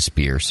used for this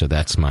beer, so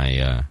that's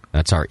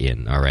that's our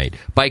in. All right.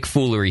 Bike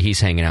Foolery,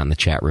 he's hanging out in the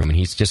chat room, and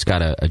he's just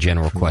got a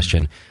general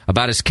question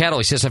about his kettle.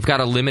 He says, I've got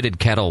a limited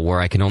kettle where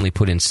I can only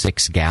put in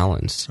 6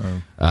 gallons.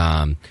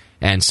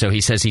 And so he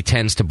says he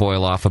tends to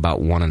boil off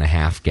about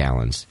 1.5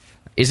 gallons.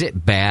 Is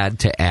it bad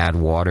to add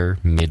water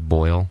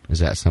mid-boil? Is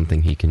that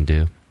something he can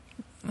do?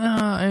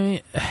 I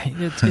mean,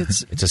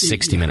 it's a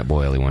 60-minute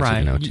boil. He wants you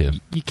to know too.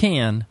 You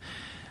can.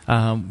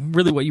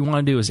 Really, what you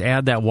want to do is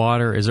add that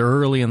water as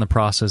early in the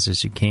process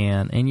as you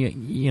can, and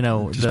you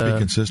know just be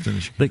consistent.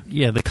 As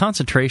you can. The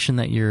concentration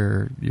that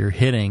you're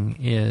hitting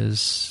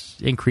is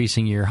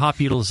increasing. Your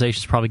hop utilization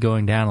is probably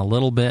going down a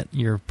little bit.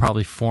 You're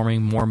probably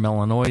forming more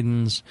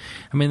melanoidins.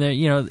 I mean,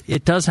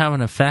 it does have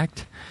an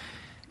effect.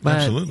 But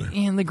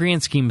absolutely. In the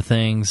grand scheme of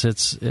things,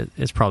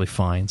 it's probably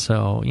fine.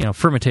 So,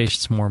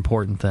 fermentation's more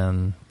important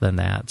than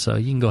that. So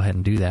you can go ahead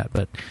and do that.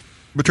 But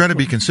try to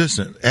be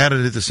consistent. Add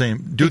it the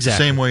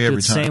same way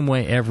every time. Same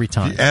way every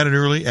time. If you add it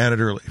early, add it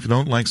early. If you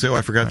don't say,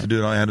 I forgot to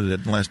do it, I'll add it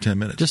in the last 10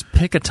 minutes. Just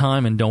pick a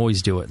time and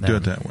always do it. Do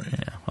it that way.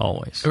 Yeah.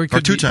 always. Or,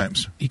 Or two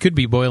times. He could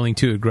be boiling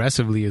too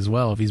aggressively as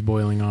well if he's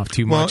boiling off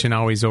too much and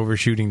always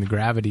overshooting the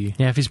gravity.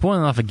 Yeah, if he's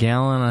boiling off 1.5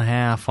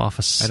 gallons off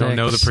a 6. I don't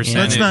know the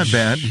percentage. That's not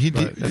bad.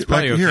 That's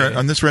Like okay. here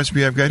on this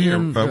recipe I've got here,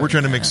 we're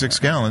trying to make 6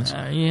 gallons.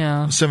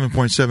 Yeah,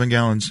 7.7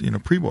 gallons,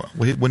 pre-boil.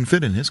 Well, it wouldn't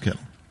fit in his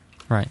kettle.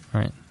 Right.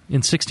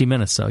 In 60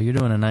 minutes, though, you're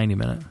doing a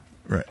 90-minute.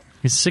 Right.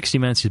 In 60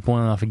 minutes, he's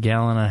boiling off 1.5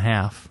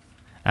 gallons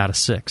out of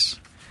 6.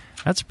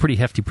 That's a pretty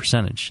hefty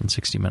percentage in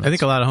 60 minutes. I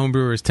think a lot of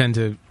homebrewers tend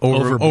to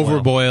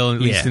overboil,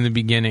 at least in the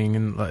beginning.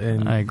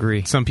 And I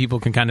agree. Some people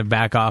can kind of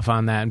back off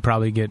on that and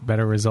probably get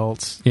better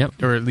results.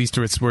 Yep. Or at least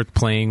it's worth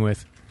playing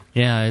with.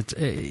 Yeah, it's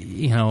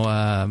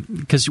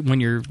because when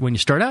you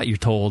start out, you're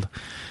told,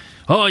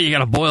 oh, you got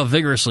to boil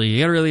vigorously.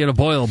 You really got to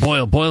boil.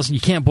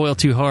 You can't boil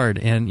too hard.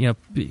 And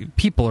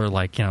people are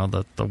like,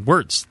 the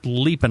wort's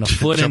leaping a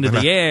foot into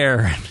the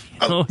air.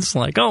 It's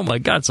like, oh my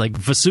God, it's like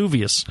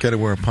Vesuvius. Got to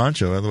wear a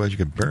poncho, otherwise you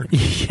get burnt.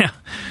 Yeah.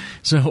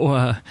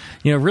 So,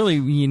 really,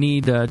 you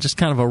need just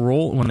kind of a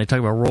roll. When they talk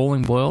about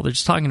rolling boil, they're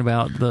just talking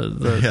about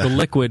the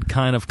liquid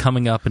kind of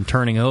coming up and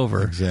turning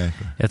over.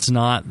 Exactly. It's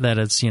not that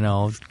it's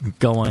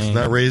going. It's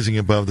not raising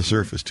above the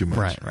surface too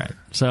much. Right.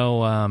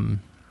 So,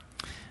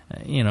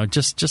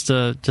 just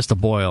a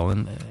boil,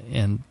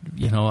 and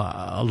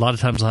a lot of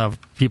times I'll have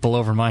people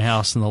over my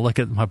house and they'll look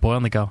at my boil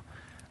and they go,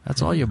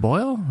 "That's all you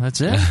boil? That's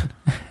it?"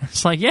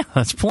 It's like, yeah,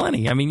 that's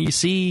plenty. I mean, you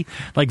see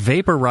like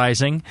vapor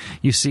rising,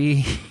 you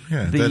see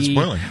that's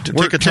boiling.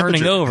 Work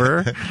turning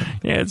over.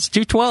 Yeah, it's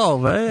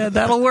 212.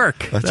 That'll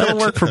work. That'll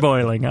work for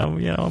boiling.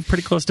 I'm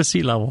pretty close to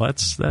sea level.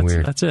 That's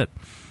it.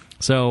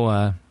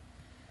 So.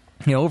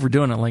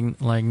 Overdoing it,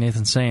 like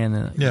Nathan's saying.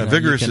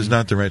 Vigorous is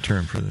not the right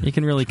term for that. You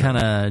can really kind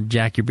of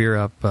jack your beer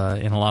up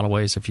in a lot of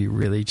ways if you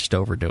really just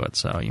overdo it.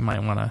 So you might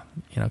want to,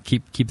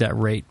 keep that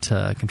rate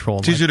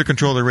controlled. It's easier to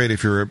control the rate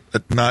if you're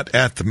not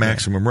at the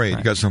maximum rate. Right.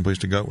 You got someplace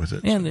to go with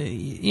it. And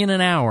in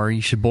an hour,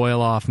 you should boil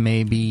off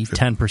maybe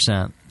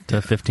 10% to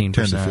 15%. 10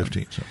 to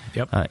 15. So.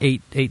 Yep.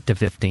 8 to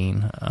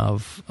 15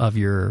 of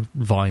your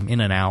volume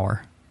in an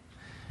hour.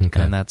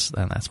 Okay. And that's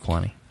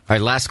plenty. All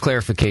right, last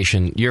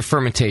clarification. Your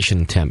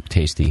fermentation temp,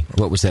 Tasty,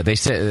 what was that? They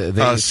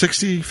said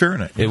 60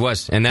 Fahrenheit. It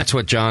was, and that's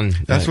what John...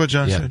 That's what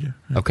John said,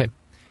 yeah. Okay.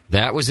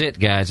 That was it,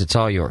 guys. It's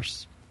all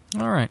yours.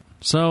 All right.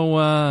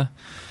 So,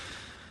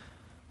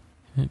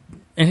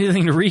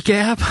 anything to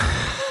recap?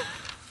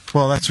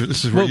 Well, this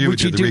is where you would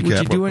do the recap. Would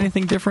you do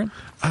anything different?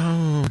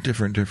 Oh,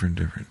 different.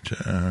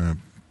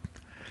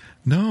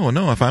 No.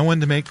 If I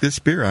wanted to make this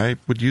beer, I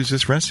would use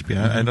this recipe.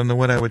 I don't know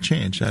what I would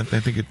change. I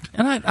think it.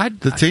 And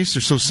the tastes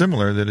are so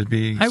similar that it'd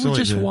be. I would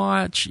just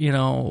watch,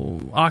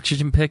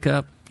 oxygen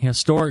pickup.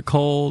 Store it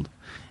cold,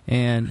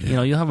 and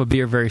you'll have a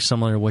beer very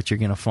similar to what you're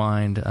going to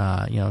find,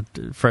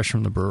 fresh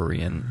from the brewery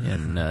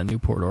in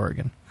Newport,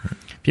 Oregon.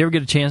 If you ever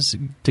get a chance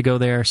to go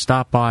there,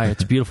 stop by.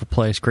 It's a beautiful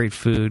place, great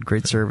food,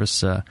 great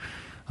service, a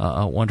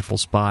wonderful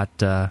spot.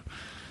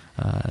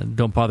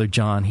 Don't bother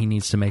John. He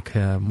needs to make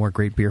more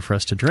great beer for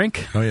us to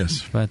drink. Oh,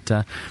 yes.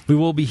 But we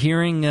will be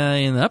hearing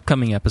in the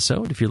upcoming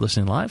episode, if you're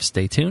listening live,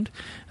 stay tuned,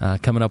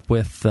 coming up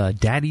with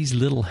Daddy's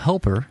Little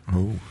Helper.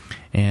 Oh.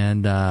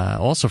 And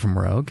also from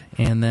Rogue.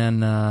 And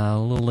then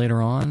a little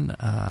later on,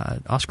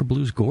 Oscar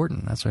Blues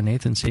Gordon. That's why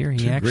Nathan's here.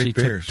 He actually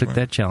took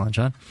that challenge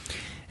on.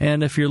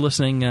 And if you're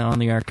listening on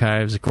the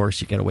archives, of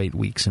course, you got to wait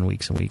weeks and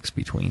weeks and weeks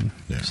between.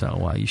 Yeah.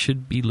 So you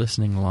should be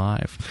listening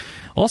live.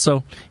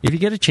 Also, if you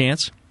get a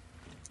chance,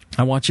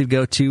 I want you to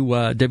go to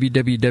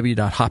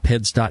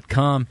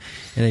www.hopheads.com,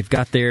 and they've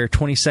got their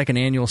 22nd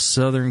Annual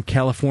Southern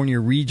California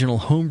Regional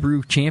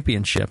Homebrew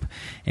Championship.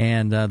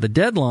 And the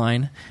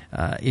deadline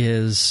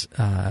is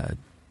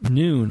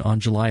noon on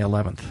July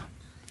 11th.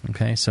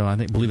 Okay, so I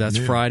believe that's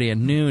Friday at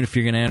noon. If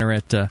you're going to enter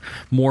at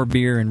More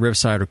Beer in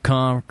Riverside or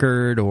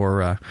Concord,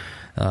 or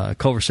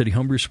Culver City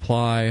Homebrew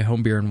Supply,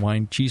 Home Beer and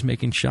Wine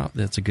Cheesemaking Shop,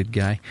 that's a good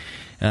guy,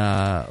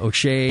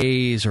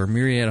 O'Shea's or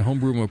Myriad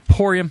Homebrew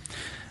Emporium.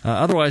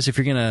 Otherwise, if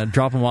you're going to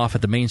drop them off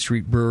at the Main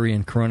Street Brewery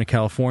in Corona,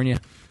 California,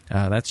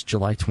 that's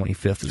July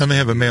 25th. And they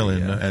have a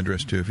mail-in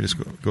address, too, if you just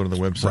go to the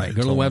website. Right,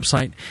 go to the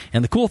website.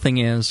 And the cool thing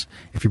is,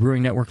 if you're a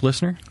Brewing Network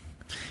listener,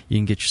 you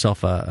can get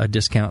yourself a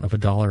discount of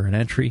 $1 an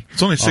entry.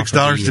 It's only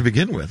 $6 to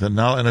begin with, and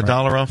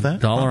 $1 off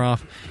that? $1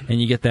 off,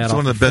 and you get that it's off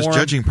one of the best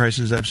judging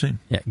prices I've seen.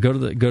 Yeah, go to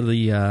the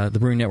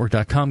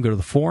thebrewingnetwork.com, go to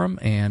the forum,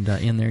 and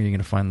in there you're going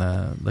to find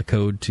the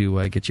code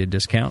to get you a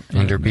discount.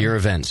 Under beer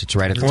events, it's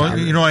right at the top.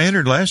 Well, I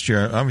entered last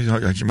year. I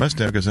must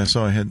have, because I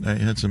saw I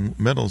had some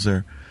medals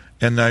there.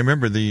 And I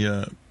remember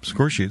the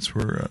score sheets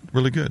were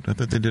really good. I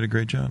thought they did a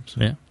great job. So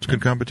yeah. It's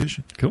good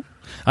competition. Cool.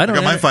 I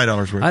got my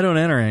 $5 worth. I don't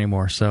enter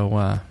anymore,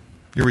 so...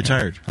 You're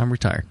retired. I'm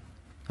retired.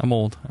 I'm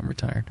old. I'm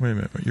retired. Wait a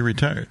minute. You're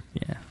retired?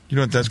 Yeah. You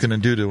know what that's going to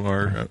do to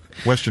our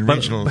Western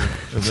Regional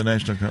of the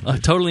national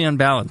competition? Totally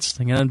unbalanced.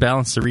 I'm going to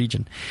unbalance the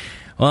region.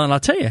 Well, and I'll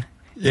tell you,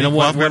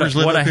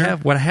 what I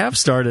have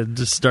started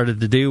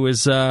to do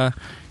is I'm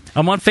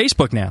on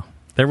Facebook now.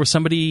 There was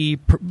somebody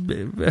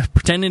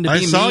pretending to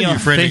be me on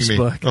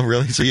Facebook. Me. Oh,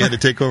 really? So you had to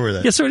take over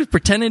that? Yeah, sort of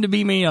pretending to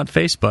be me on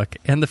Facebook,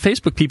 and the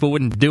Facebook people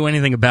wouldn't do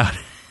anything about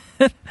it.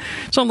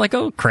 So I'm like,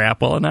 oh,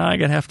 crap. Well, now I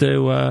got to have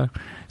to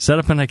set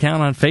up an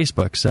account on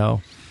Facebook.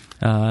 So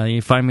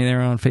you find me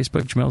there on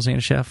Facebook, Jamil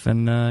Zanishev,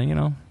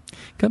 and,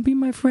 come be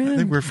my friend. I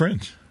think we're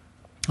friends.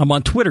 I'm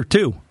on Twitter,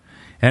 too.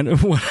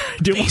 And what I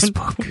do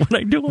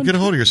Get a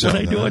hold of yourself.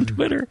 What I do on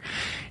Twitter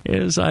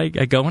is I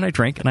go and I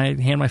drink, and I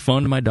hand my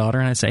phone to my daughter,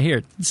 and I say,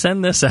 here,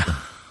 send this out.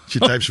 She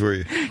types for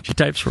you. She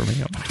types for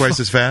me. Twice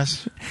as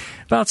fast?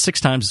 About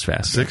 6 times as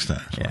fast. 6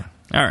 times. Yeah.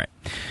 All right.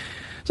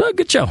 So,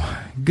 good show.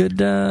 Good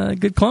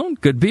clone.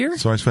 Good beer.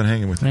 It's always fun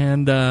hanging with you.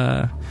 And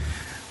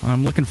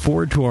I'm looking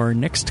forward to our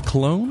next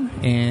clone,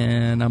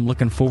 and I'm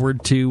looking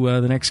forward to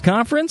the next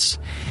conference.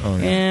 Oh,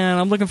 yeah. And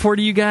I'm looking forward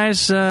to you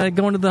guys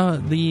going to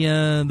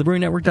the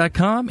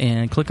BrewingNetwork.com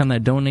and click on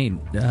that donate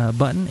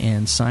button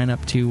and sign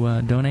up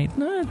to donate.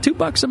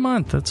 $2 a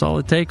month. That's all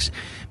it takes.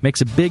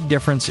 Makes a big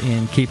difference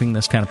in keeping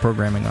this kind of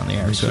programming on the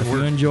air. So if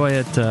you enjoy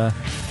it,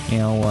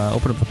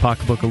 open up the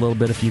pocketbook a little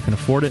bit if you can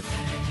afford it,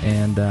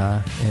 and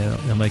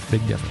it'll make a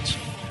big difference.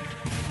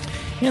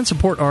 And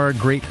support our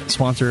great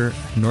sponsor,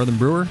 Northern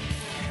Brewer.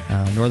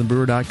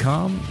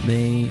 NorthernBrewer.com.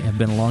 They have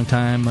been a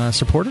long-time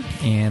supporter,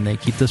 and they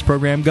keep this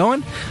program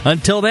going.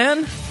 Until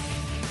then,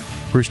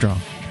 brew strong.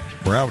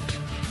 We're out.